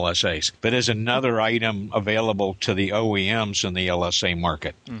retrofit in LSAs, but as another item available to the OEMs in the LSA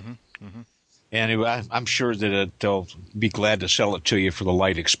market. Mm-hmm. Mm-hmm. And I'm sure that they'll be glad to sell it to you for the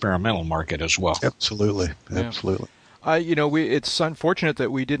light experimental market as well. Absolutely. Yeah. It's unfortunate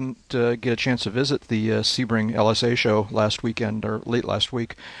that we didn't get a chance to visit the Sebring LSA show last weekend or late last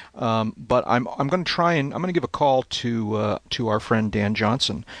week. But I'm going to try and I'm going to give a call to our friend Dan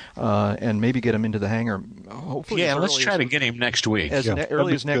Johnson and maybe get him into the hangar. Hopefully, let's try to get him next week.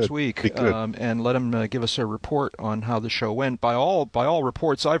 Early as next week, and let him give us a report on how the show went. By all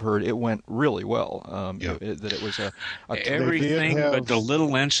reports I've heard, it went really well. That it was everything but the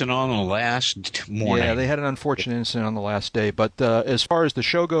little incident on the last morning. Yeah, they had an unfortunate incident on the last day. But as far as the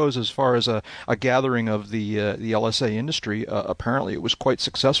show goes, as far as a gathering of the LSA industry, apparently it was quite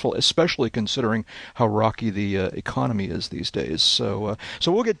successful, especially considering how rocky the economy is these days. So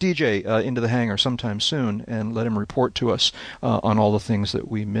we'll get DJ into the hangar sometime soon and let him report to us on all the things that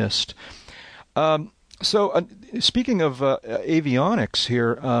we missed. So speaking of avionics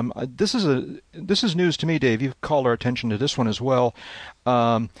here, this is news to me, Dave. You've called our attention to this one as well.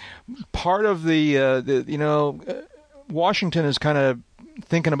 Part of Washington is kind of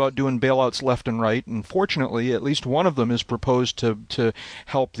thinking about doing bailouts left and right, and fortunately, at least one of them is proposed to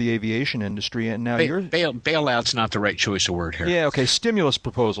help the aviation industry. And now bailout's not the right choice of word here. Yeah, okay, stimulus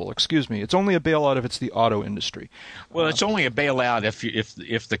proposal. Excuse me. It's only a bailout if it's the auto industry. Well, it's only a bailout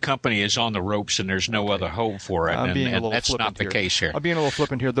if the company is on the ropes and there's no other hope for it. And that's not the case here. I'm being a little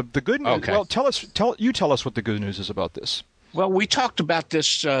flippant here. The good news. Okay. Well, tell us what the good news is about this. Well, we talked about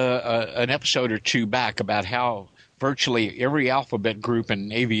this an episode or two back about how virtually every alphabet group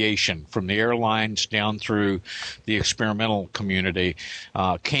in aviation, from the airlines down through the experimental community,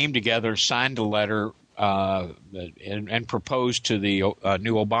 came together, signed a letter, and proposed to the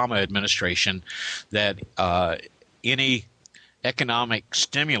new Obama administration that any economic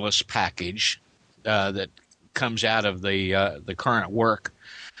stimulus package that comes out of the current work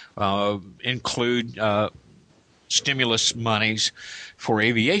include stimulus monies for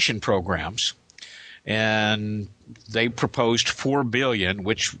aviation programs. And they proposed $4 billion,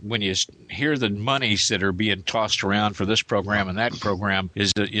 which, when you hear the monies that are being tossed around for this program and that program,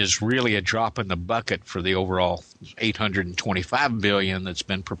 is really a drop in the bucket for the overall $825 billion that's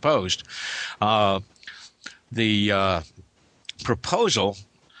been proposed. The proposal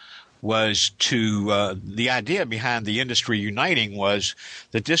was the idea behind the industry uniting was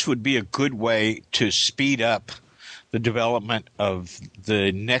that this would be a good way to speed up the development of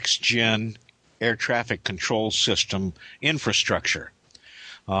the next gen air traffic control system infrastructure,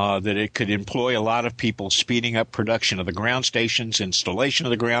 that it could employ a lot of people, speeding up production of the ground stations, installation of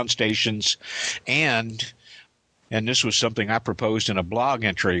the ground stations, and this was something I proposed in a blog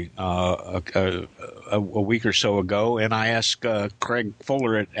entry a week or so ago, and I asked Craig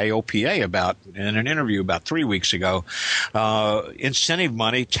Fuller at AOPA about in an interview about 3 weeks ago, incentive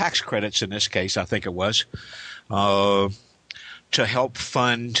money, tax credits in this case, I think it was, to help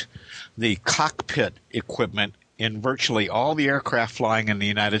fund the cockpit equipment in virtually all the aircraft flying in the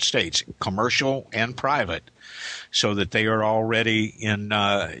United States, commercial and private, so that they are already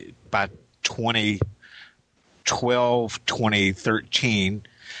by 2012, 2013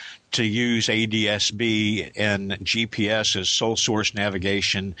 to use ADS-B and GPS as sole source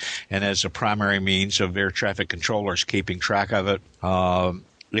navigation and as a primary means of air traffic controllers keeping track of it.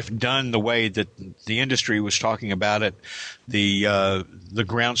 If done the way that the industry was talking about it, the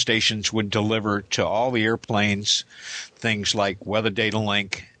ground stations would deliver to all the airplanes things like weather data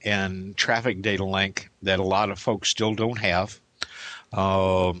link and traffic data link that a lot of folks still don't have.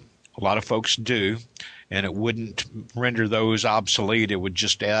 A lot of folks do, and it wouldn't render those obsolete. It would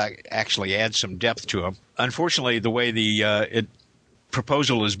just actually add some depth to them. Unfortunately, the way the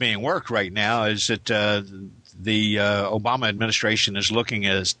proposal is being worked right now is that the Obama administration is looking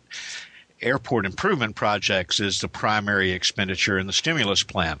at airport improvement projects as the primary expenditure in the stimulus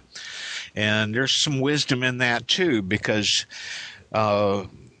plan. And there's some wisdom in that, too, because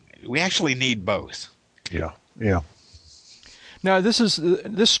we actually need both. Yeah. Now, this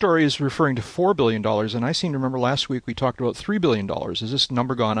story is referring to $4 billion, and I seem to remember last week we talked about $3 billion. Has this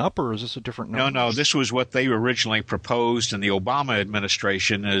number gone up, or is this a different number? No, this was what they originally proposed, and the Obama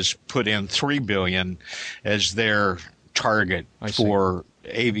administration has put in $3 billion as their target for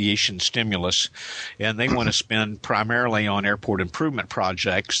aviation stimulus, and they want to spend primarily on airport improvement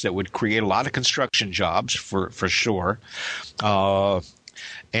projects that would create a lot of construction jobs for sure.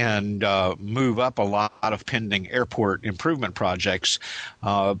 And move up a lot of pending airport improvement projects.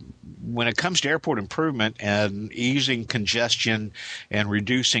 When it comes to airport improvement and easing congestion and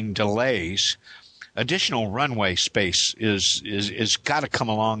reducing delays, additional runway space is got to come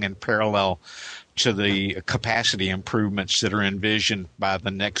along in parallel to the capacity improvements that are envisioned by the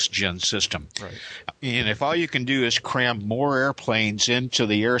next gen system. Right. And if all you can do is cram more airplanes into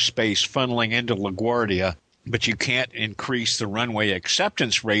the airspace funneling into LaGuardia, but you can't increase the runway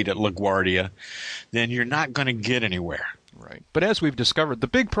acceptance rate at LaGuardia, then you're not going to get anywhere. Right. But as we've discovered, the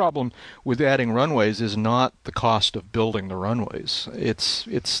big problem with adding runways is not the cost of building the runways.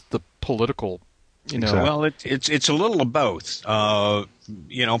 It's the political, Exactly. Well, it's a little of both.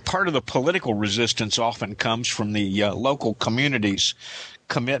 Part of the political resistance often comes from the local community's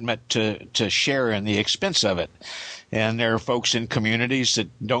commitment to share in the expense of it. And there are folks in communities that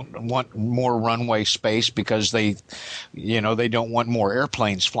don't want more runway space because they don't want more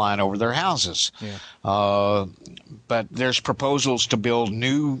airplanes flying over their houses. Yeah. But there's proposals to build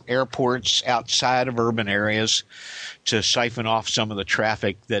new airports outside of urban areas to siphon off some of the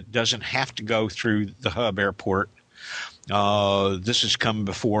traffic that doesn't have to go through the hub airport. This has come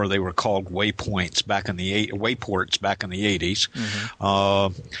before they were called wayports back in the 80s.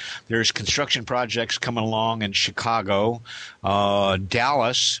 Mm-hmm. There's construction projects coming along in Chicago.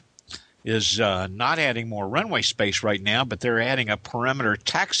 Dallas is not adding more runway space right now, but they're adding a perimeter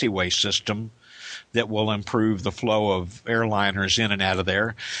taxiway system that will improve the flow of airliners in and out of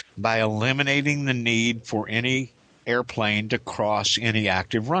there by eliminating the need for any airplane to cross any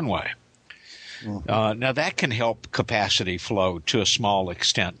active runway. Mm-hmm. Now that can help capacity flow to a small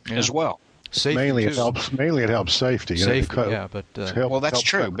extent as well. Mainly it helps safety. That's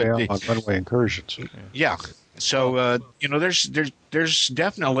true. But on runway incursions. Yeah. So there's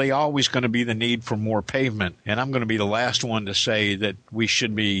definitely always going to be the need for more pavement, and I'm going to be the last one to say that we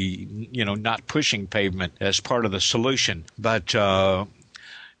should be not pushing pavement as part of the solution. But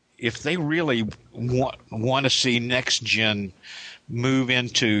if they really want to see next gen move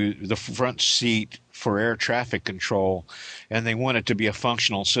into the front seat for air traffic control, and they want it to be a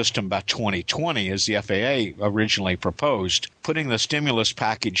functional system by 2020, as the FAA originally proposed, putting the stimulus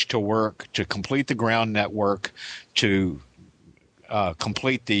package to work to complete the ground network, to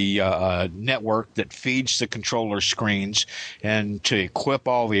complete the network that feeds the controller screens, and to equip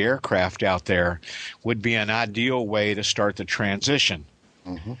all the aircraft out there would be an ideal way to start the transition.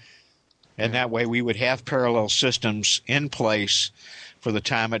 Mm-hmm. And that way we would have parallel systems in place for the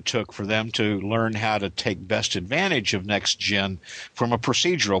time it took for them to learn how to take best advantage of next gen from a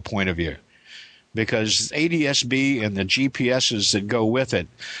procedural point of view. Because ADS-B and the GPSs that go with it,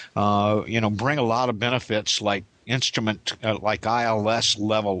 bring a lot of benefits like like ILS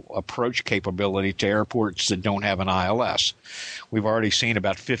level approach capability to airports that don't have an ILS. We've already seen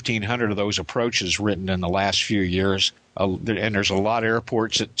about 1,500 of those approaches written in the last few years. And there's a lot of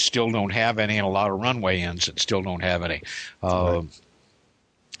airports that still don't have any, and a lot of runway ends that still don't have any. Right.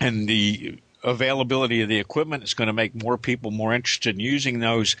 And the availability of the equipment is going to make more people more interested in using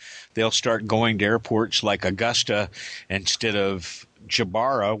those. They'll start going to airports like Augusta instead of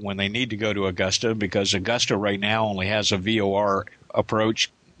Jabara when they need to go to Augusta, because Augusta right now only has a VOR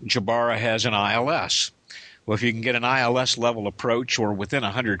approach. Jabara has an ILS. Well, if you can get an ILS level approach or within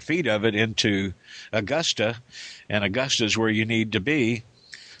 100 feet of it into Augusta, and Augusta is where you need to be,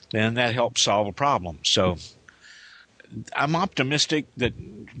 then that helps solve a problem. So I'm optimistic that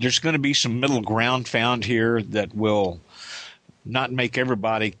there's going to be some middle ground found here that will not make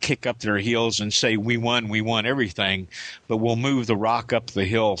everybody kick up their heels and say we won everything, but we'll move the rock up the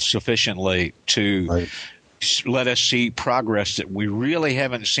hill sufficiently to let us see progress that we really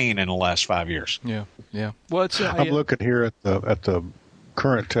haven't seen in the last 5 years. Yeah. Well, I'm looking here at the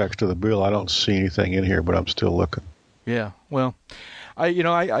current text of the bill. I don't see anything in here, but I'm still looking. Yeah. Well,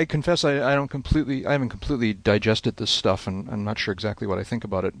 I confess I haven't completely digested this stuff, and I'm not sure exactly what I think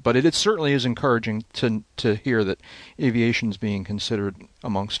about it. But it certainly is encouraging to hear that aviation is being considered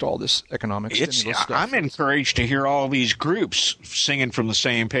amongst all this economic stimulus stuff. I'm encouraged to hear all these groups singing from the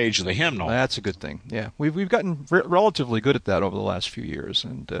same page of the hymnal. That's a good thing. Yeah, we've gotten relatively good at that over the last few years,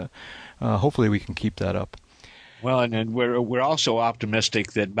 and hopefully we can keep that up. Well, and we're also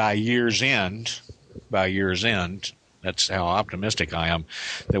optimistic that by year's end. That's how optimistic I am,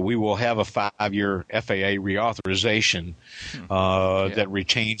 that we will have a 5-year FAA reauthorization that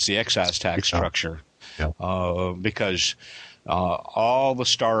retains the excise tax structure, because all the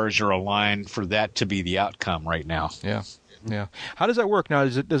stars are aligned for that to be the outcome right now. Yeah. How does that work now?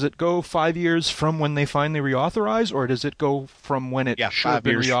 Does it go 5 years from when they finally reauthorize, or does it go from when it should have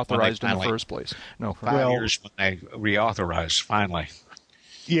been reauthorized in the first place? No, 5 years when they reauthorize finally.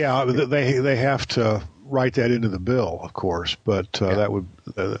 Yeah, they have to write that into the bill, of course, but that would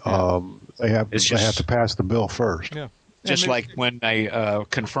they have to pass the bill first. Yeah. Just like when they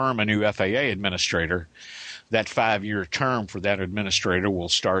confirm a new FAA administrator, that 5-year term for that administrator will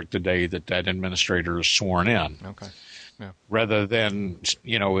start the day that administrator is sworn in. Okay. Yeah. Rather than,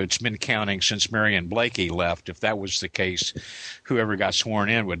 it's been counting since Marion Blakey left. If that was the case, whoever got sworn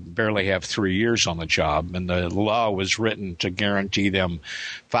in would barely have 3 years on the job. And the law was written to guarantee them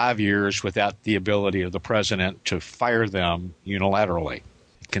 5 years without the ability of the president to fire them unilaterally.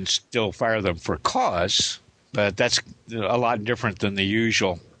 He can still fire them for cause, but that's a lot different than the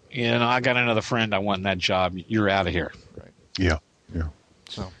usual. I got another friend I want in that job. You're out of here. Right. Yeah.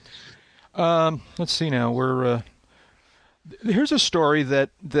 So, let's see now. We're... Here's a story that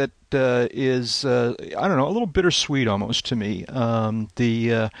is I don't know, a little bittersweet almost to me.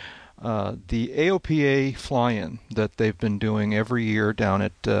 The AOPA fly-in that they've been doing every year down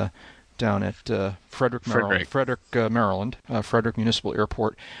at Frederick, Maryland, Frederick Municipal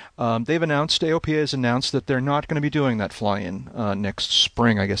Airport. They've announced, AOPA has announced that they're not going to be doing that fly-in next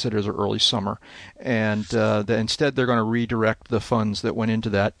spring, I guess it is, or early summer. And that instead they're going to redirect the funds that went into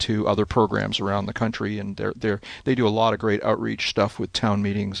that to other programs around the country. And they do a lot of great outreach stuff with town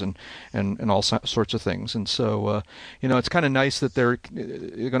meetings and all sorts of things. And so, it's kind of nice that they're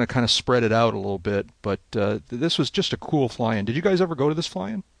going to kind of spread it out a little bit. But this was just a cool fly-in. Did you guys ever go to this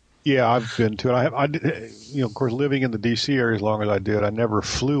fly-in? Yeah, I've been to it. I of course, living in the D.C. area as long as I did, I never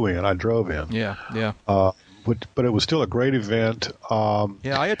flew in. I drove in. Yeah. But it was still a great event.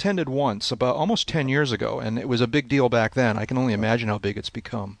 I attended once about almost 10 years ago, and it was a big deal back then. I can only imagine how big it's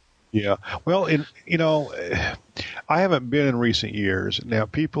become. Yeah. Well, I haven't been in recent years. Now,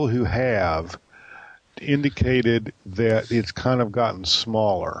 people who have indicated that it's kind of gotten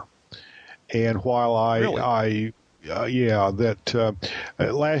smaller. And while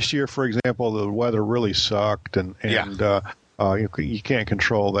last year, for example, the weather really sucked, and you can't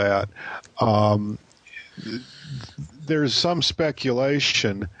control that. There's some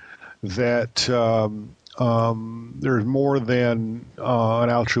speculation that there's more than an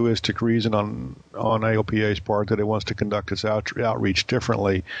altruistic reason on AOPA's part that it wants to conduct its outreach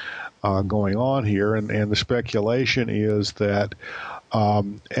differently going on here, and the speculation is that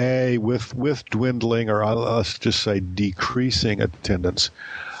with dwindling, or let's just say decreasing attendance,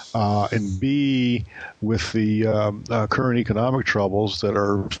 and B, with the current economic troubles that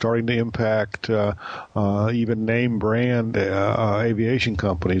are starting to impact even name brand aviation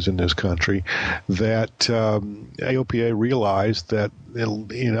companies in this country, that AOPA realized that in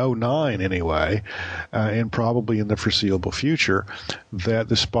 2009 anyway, and probably in the foreseeable future, that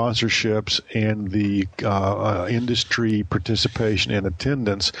the sponsorships and the industry participation and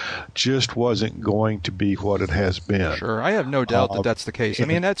attendance just wasn't going to be what it has been. Sure, I have no doubt that that's the case. I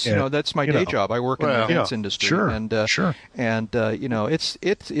mean, that's my day job. I work in the events industry. Sure, and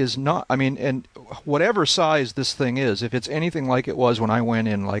it is not. I mean, and whatever size this thing is, if it's anything like it was when I went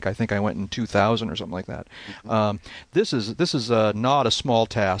in, like I think I went in 2000 or something like that, this is not a small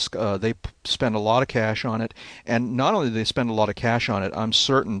task. They spend a lot of cash on it, and not only do they spend a lot of cash on it, I'm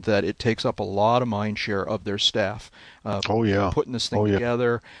certain that it takes up a lot of mind share of their staff. Putting this thing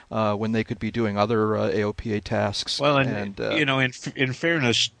together when they could be doing other AOPA tasks. Well, and in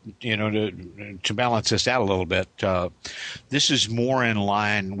fairness, to balance this out a little bit, this is more in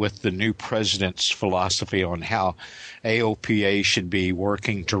line with the new president's philosophy on how AOPA should be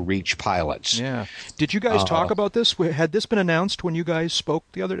working to reach pilots. Yeah. Did you guys talk about this? Had this been announced when you guys spoke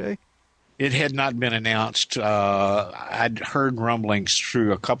the other day? It had not been announced. I'd heard rumblings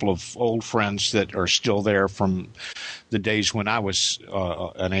through a couple of old friends that are still there from the days when I was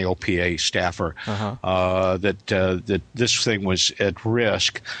an AOPA staffer, that this thing was at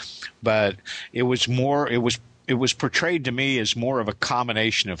risk. But it was portrayed to me as more of a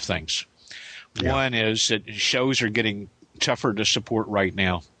combination of things. Yeah. One is that shows are getting tougher to support right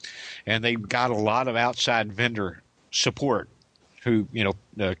now, and they've got a lot of outside vendor support. Who,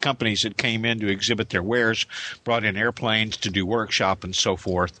 the companies that came in to exhibit their wares brought in airplanes to do workshop and so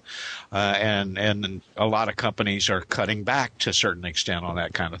forth. And a lot of companies are cutting back to a certain extent on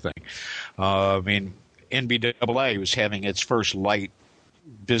that kind of thing. NBAA was having its first light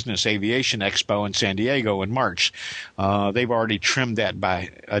business aviation expo in San Diego in March. They've already trimmed that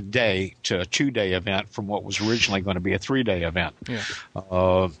by a day to a 2-day event from what was originally going to be a 3-day event. Yeah.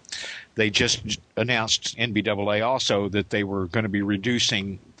 They just announced, NBAA also, that they were going to be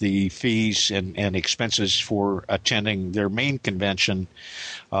reducing the fees and expenses for attending their main convention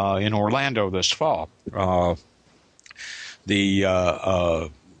in Orlando this fall. The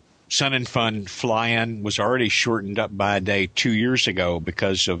Sun and Fun fly-in was already shortened up by a day 2 years ago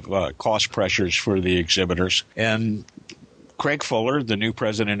because of cost pressures for the exhibitors. And Craig Fuller, the new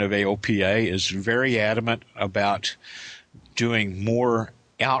president of AOPA, is very adamant about doing more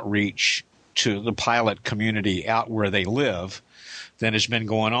outreach to the pilot community out where they live than has been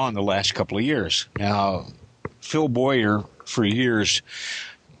going on the last couple of years. Now, Phil Boyer, for years,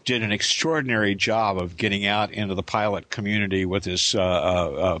 did an extraordinary job of getting out into the pilot community with his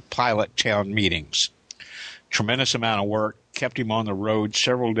pilot town meetings. Tremendous amount of work, kept him on the road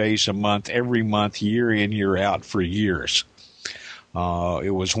several days a month, every month, year in, year out for years.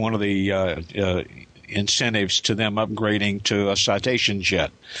 It was one of the incentives to them upgrading to a Citation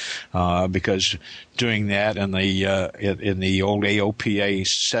jet, because doing that in the old AOPA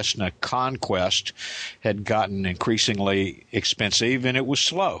Cessna Conquest had gotten increasingly expensive, and it was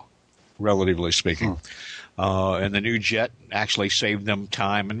slow, relatively speaking. And the new jet actually saved them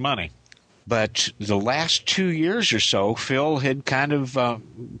time and money. But the last 2 years or so, Phil had kind of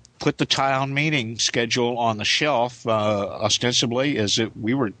put the town meeting schedule on the shelf, ostensibly, as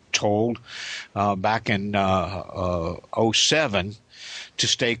we were told back in 2007, to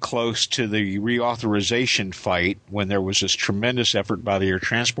stay close to the reauthorization fight when there was this tremendous effort by the Air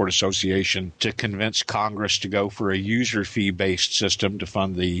Transport Association to convince Congress to go for a user fee-based system to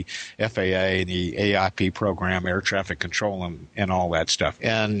fund the FAA and the AIP program, air traffic control, and all that stuff.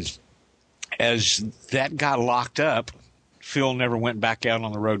 And as that got locked up, Phil never went back out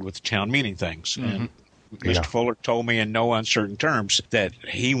on the road with the town meeting things. Mm-hmm. And Mr. Fuller told me in no uncertain terms that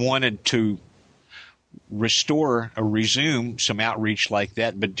he wanted to resume some outreach like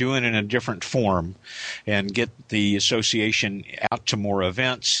that, but do it in a different form and get the association out to more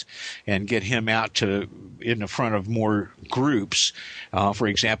events and get him out to in the front of more groups. For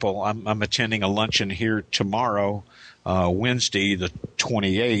example, I'm attending a luncheon here tomorrow, Wednesday, the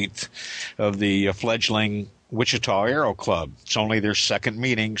 28th, of the fledgling Wichita Aero Club. It's only their second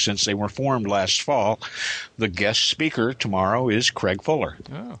meeting since they were formed last fall. The guest speaker tomorrow is Craig Fuller.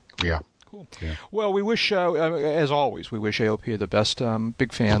 Oh, yeah. Cool. Yeah. Well, we wish, as always, we wish AOPA the best.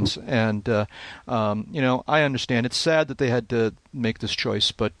 Big fans, and I understand. It's sad that they had to make this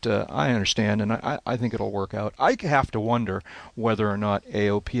choice, but I understand, and I think it'll work out. I have to wonder whether or not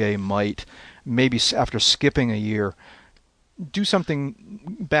AOPA might, maybe after skipping a year, do something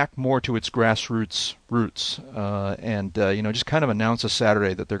back more to its grassroots roots, and just kind of announce a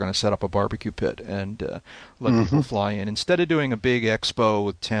Saturday that they're going to set up a barbecue pit and let people fly in instead of doing a big expo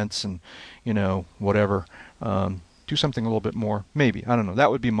with tents and whatever. Do something a little bit more. Maybe, I don't know. That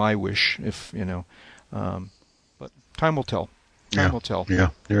would be my wish. If but time will tell. Time will tell. Yeah.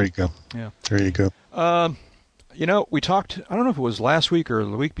 There you go. Yeah. There you go. We talked, I don't know if it was last week or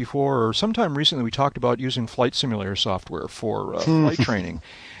the week before or sometime recently, we talked about using flight simulator software for flight training.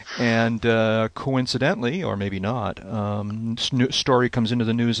 And coincidentally, or maybe not, story comes into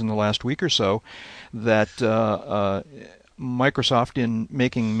the news in the last week or so that Microsoft, in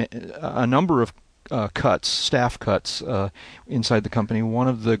making a number of staff cuts inside the company. One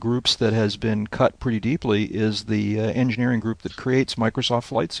of the groups that has been cut pretty deeply is the engineering group that creates Microsoft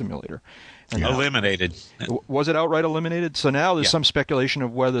Flight Simulator. And eliminated. Was it outright eliminated? So now there's some speculation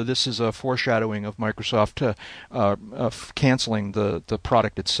of whether this is a foreshadowing of Microsoft canceling the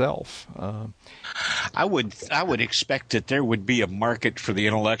product itself. I would expect that there would be a market for the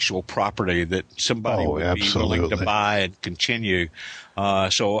intellectual property that somebody would be willing to buy and continue.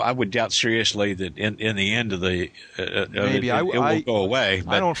 So I would doubt seriously that in the end of the maybe it will go away.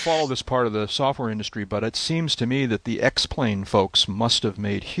 But I don't follow this part of the software industry, but it seems to me that the X-Plane folks must have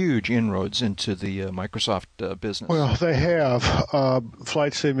made huge inroads into the Microsoft business. Well, they have.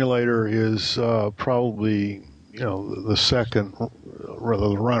 Flight Simulator is probably the second, rather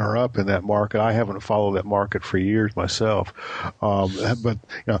the runner-up in that market. I haven't followed that market for years myself, but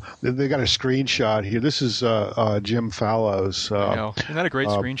they got a screenshot here. This is Jim Fallow's. Isn't that a great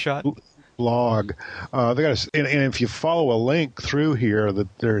screenshot? Blog. They got and if you follow a link through here, that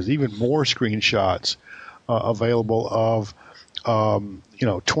there's even more screenshots available of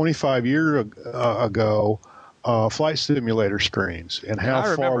 25 years ago Flight Simulator screens and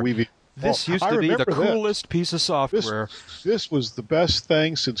how far we've. This used to be the coolest piece of software. This was the best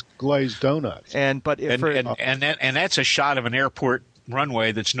thing since glazed donuts. And that's a shot of an airport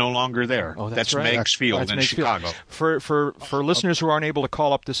runway that's no longer there. Oh, that's right. Meigs Field in Chicago. For listeners who aren't able to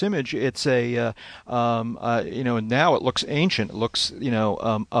call up this image, it's a now it looks ancient. It looks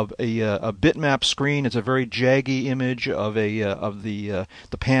of a bitmap screen. It's a very jaggy image of the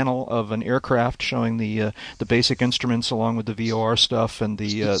panel of an aircraft showing the basic instruments along with the VOR stuff and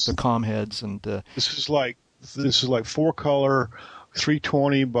the comm heads and. This is like 4-color.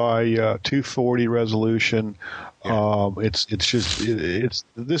 320 by 240 resolution. Yeah. This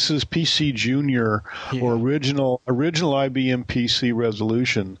is PC Junior or original IBM PC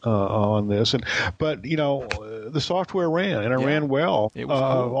resolution on this, but the software ran and it ran well. It was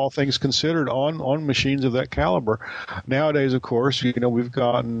cool. All things considered on machines of that caliber. Nowadays, of course, we've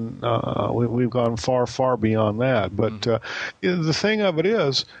gone far beyond that. But the thing of it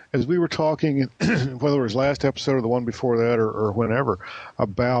is, as we were talking, whether it was last episode or the one before that or whenever,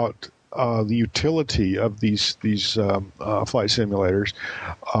 about the utility of these flight simulators,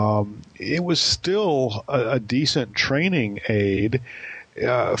 it was still a decent training aid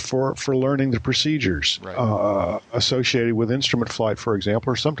for learning the procedures associated with instrument flight, for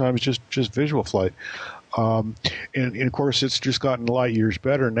example, or sometimes just visual flight. And of course, it's just gotten light years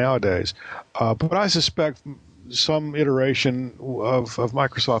better nowadays. But I suspect some iteration of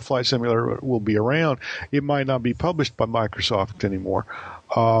Microsoft Flight Simulator will be around. It might not be published by Microsoft anymore,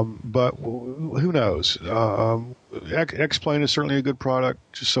 but who knows? X-Plane is certainly a good product,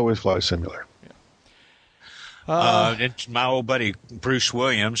 so is Flight Simulator. It's my old buddy Bruce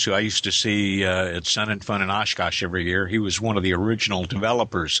Williams, who I used to see at Sun and Fun in Oshkosh every year. He was one of the original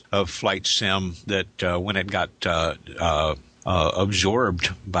developers of Flight Sim that when it got absorbed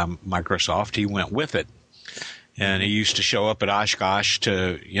by Microsoft, he went with it. And he used to show up at Oshkosh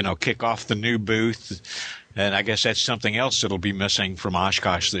to, kick off the new booth. And I guess that's something else that'll be missing from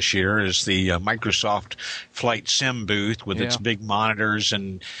Oshkosh this year is the Microsoft Flight Sim booth with its big monitors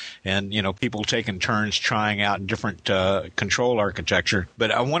and people taking turns trying out different control architecture.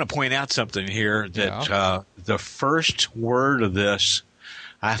 But I want to point out something here that the first word of this,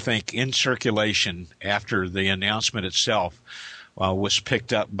 I think, in circulation after the announcement itself was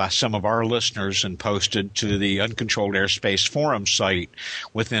picked up by some of our listeners and posted to the Uncontrolled Airspace forum site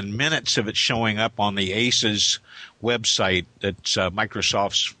within minutes of it showing up on the ACES website. That's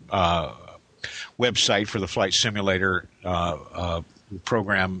Microsoft's website for the Flight Simulator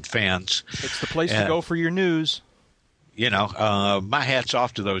program fans. It's the place to go for your news. My hat's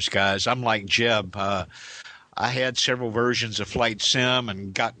off to those guys. I'm like Jeb. I had several versions of Flight Sim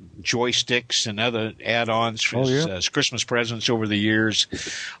and got joysticks and other add-ons as Christmas presents over the years,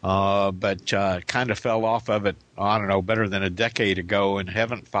 but kind of fell off of it, I don't know, better than a decade ago and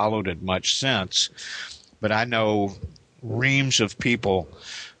haven't followed it much since. But I know reams of people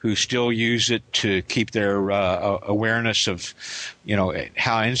who still use it to keep their awareness of,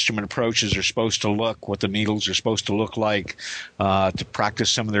 how instrument approaches are supposed to look, what the needles are supposed to look like, to practice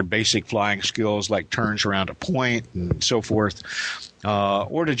some of their basic flying skills like turns around a point and so forth,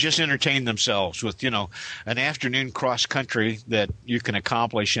 or to just entertain themselves with, an afternoon cross country that you can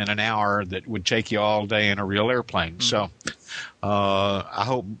accomplish in an hour that would take you all day in a real airplane. Mm-hmm. So I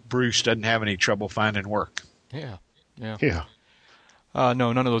hope Bruce doesn't have any trouble finding work. Yeah. No,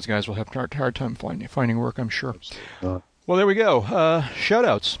 none of those guys will have a hard time finding work, I'm sure. Well, there we go.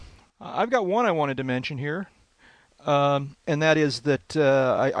 Shout-outs. I've got one I wanted to mention here. and that is that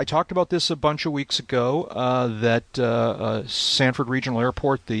I talked about this a bunch of weeks ago, that Sanford Regional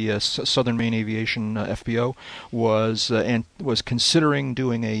Airport, the Southern Maine Aviation FBO, was considering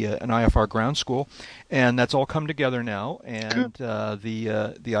doing an IFR ground school, and that's all come together now. And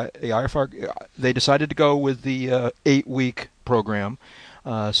the IFR, they decided to go with the 8-week program.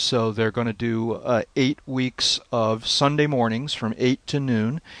 So they're going to do 8 weeks of Sunday mornings from 8 to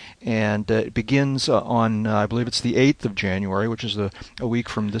noon, and it begins on, I believe it's the 8th of January, which is a week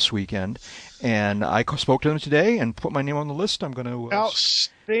from this weekend. And I spoke to them today and put my name on the list. I'm going to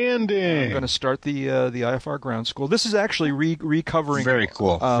outstanding. I'm going to start the IFR ground school. This is actually recovering. Very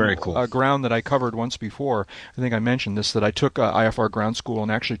cool. Very cool. Ground that I covered once before. I think I mentioned this, that I took IFR ground school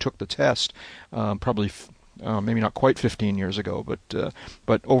and actually took the test, probably. Maybe not quite 15 years ago,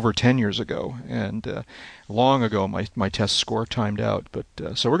 but over 10 years ago, and long ago my test score timed out. But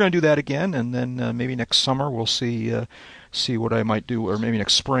so we're going to do that again, and then maybe next summer we'll see what I might do, or maybe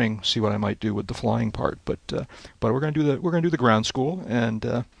next spring see what I might do with the flying part. But we're going to do the ground school,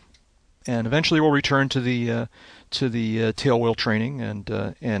 and eventually we'll return to the tailwheel training,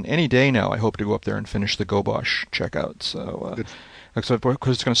 and any day now I hope to go up there and finish the Gobosh checkout. So. Except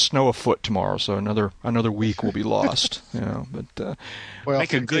because it's going to snow a foot tomorrow, so another week will be lost. But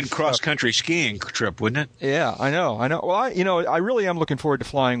make a good cross-country skiing trip, wouldn't it? Yeah, I know. Well, I really am looking forward to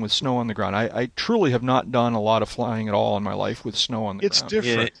flying with snow on the ground. I truly have not done a lot of flying at all in my life with snow on the ground. It's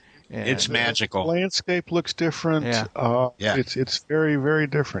different. It's magical. The landscape looks different. Yeah. It's very, very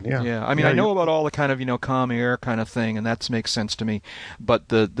different. Yeah. Yeah. I mean, I know about all the kind of calm air kind of thing, and that makes sense to me. But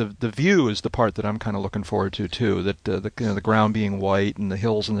the view is the part that I'm kind of looking forward to too. That the ground being white and the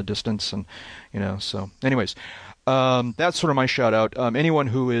hills in the distance, and So, anyways. That's sort of my shout out. Anyone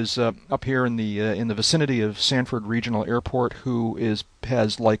who is up here in the vicinity of Sanford Regional Airport who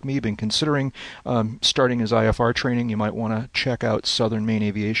has like me been considering starting his IFR training, you might want to check out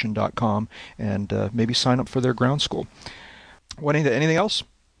southernmaineaviation.com and maybe sign up for their ground school. Anything else?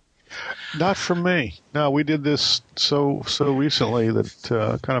 Not for me. No, we did this so recently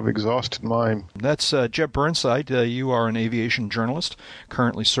that kind of exhausted my... That's Jeb Burnside. You are an aviation journalist,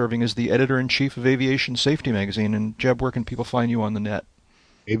 currently serving as the editor-in-chief of Aviation Safety Magazine. And Jeb, where can people find you on the net?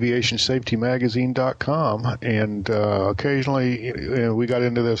 aviationsafetymagazine.com, and occasionally, we got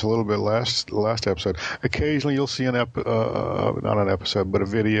into this a little bit last episode, occasionally you'll see not an episode, but a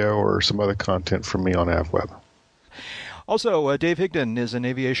video or some other content from me on AvWeb. Also, Dave Higdon is an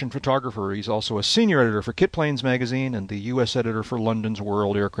aviation photographer. He's also a senior editor for Kit Planes magazine and the U.S. editor for London's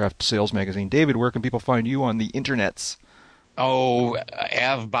World Aircraft Sales magazine. David, where can people find you on the internets?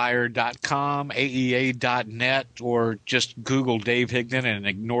 avbuyer.com, aea.net, or just Google Dave Higdon and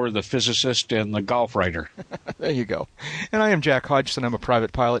ignore the physicist and the golf writer. There you go. And I am Jack Hodgson. I'm a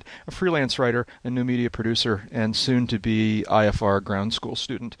private pilot, a freelance writer, a new media producer, and soon-to-be IFR ground school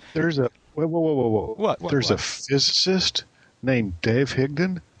student. There's a... Whoa. What? There's a physicist named Dave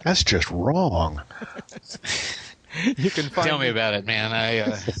Higdon? That's just wrong. You can find Tell me about it, man.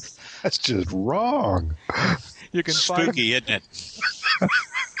 That's just wrong. You can Spooky, isn't it?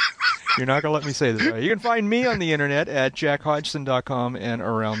 You're not going to let me say this, right? You can find me on the internet at jackhodgson.com and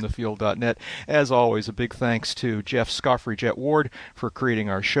aroundthefield.net. As always, a big thanks to Jeff Scoffrey Jet Ward for creating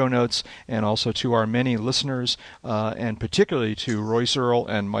our show notes, and also to our many listeners, and particularly to Royce Earl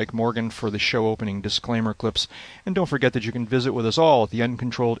and Mike Morgan for the show opening disclaimer clips. And don't forget that you can visit with us all at the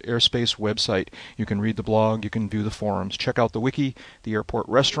Uncontrolled Airspace website. You can read the blog, you can view the forums, check out the wiki, the airport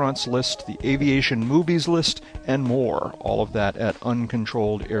restaurants list, the aviation movies list, and more. All of that at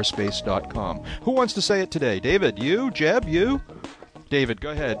uncontrolledairspace.com. Who wants to say it today? David, you? Jeb, you? David,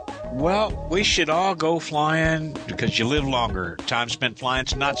 go ahead. Well, we should all go flying because you live longer. Time spent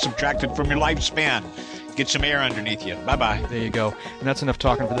flying's not subtracted from your lifespan. Get some air underneath you. Bye-bye. There you go. And that's enough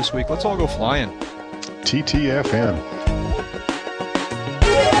talking for this week. Let's all go flying. TTFN.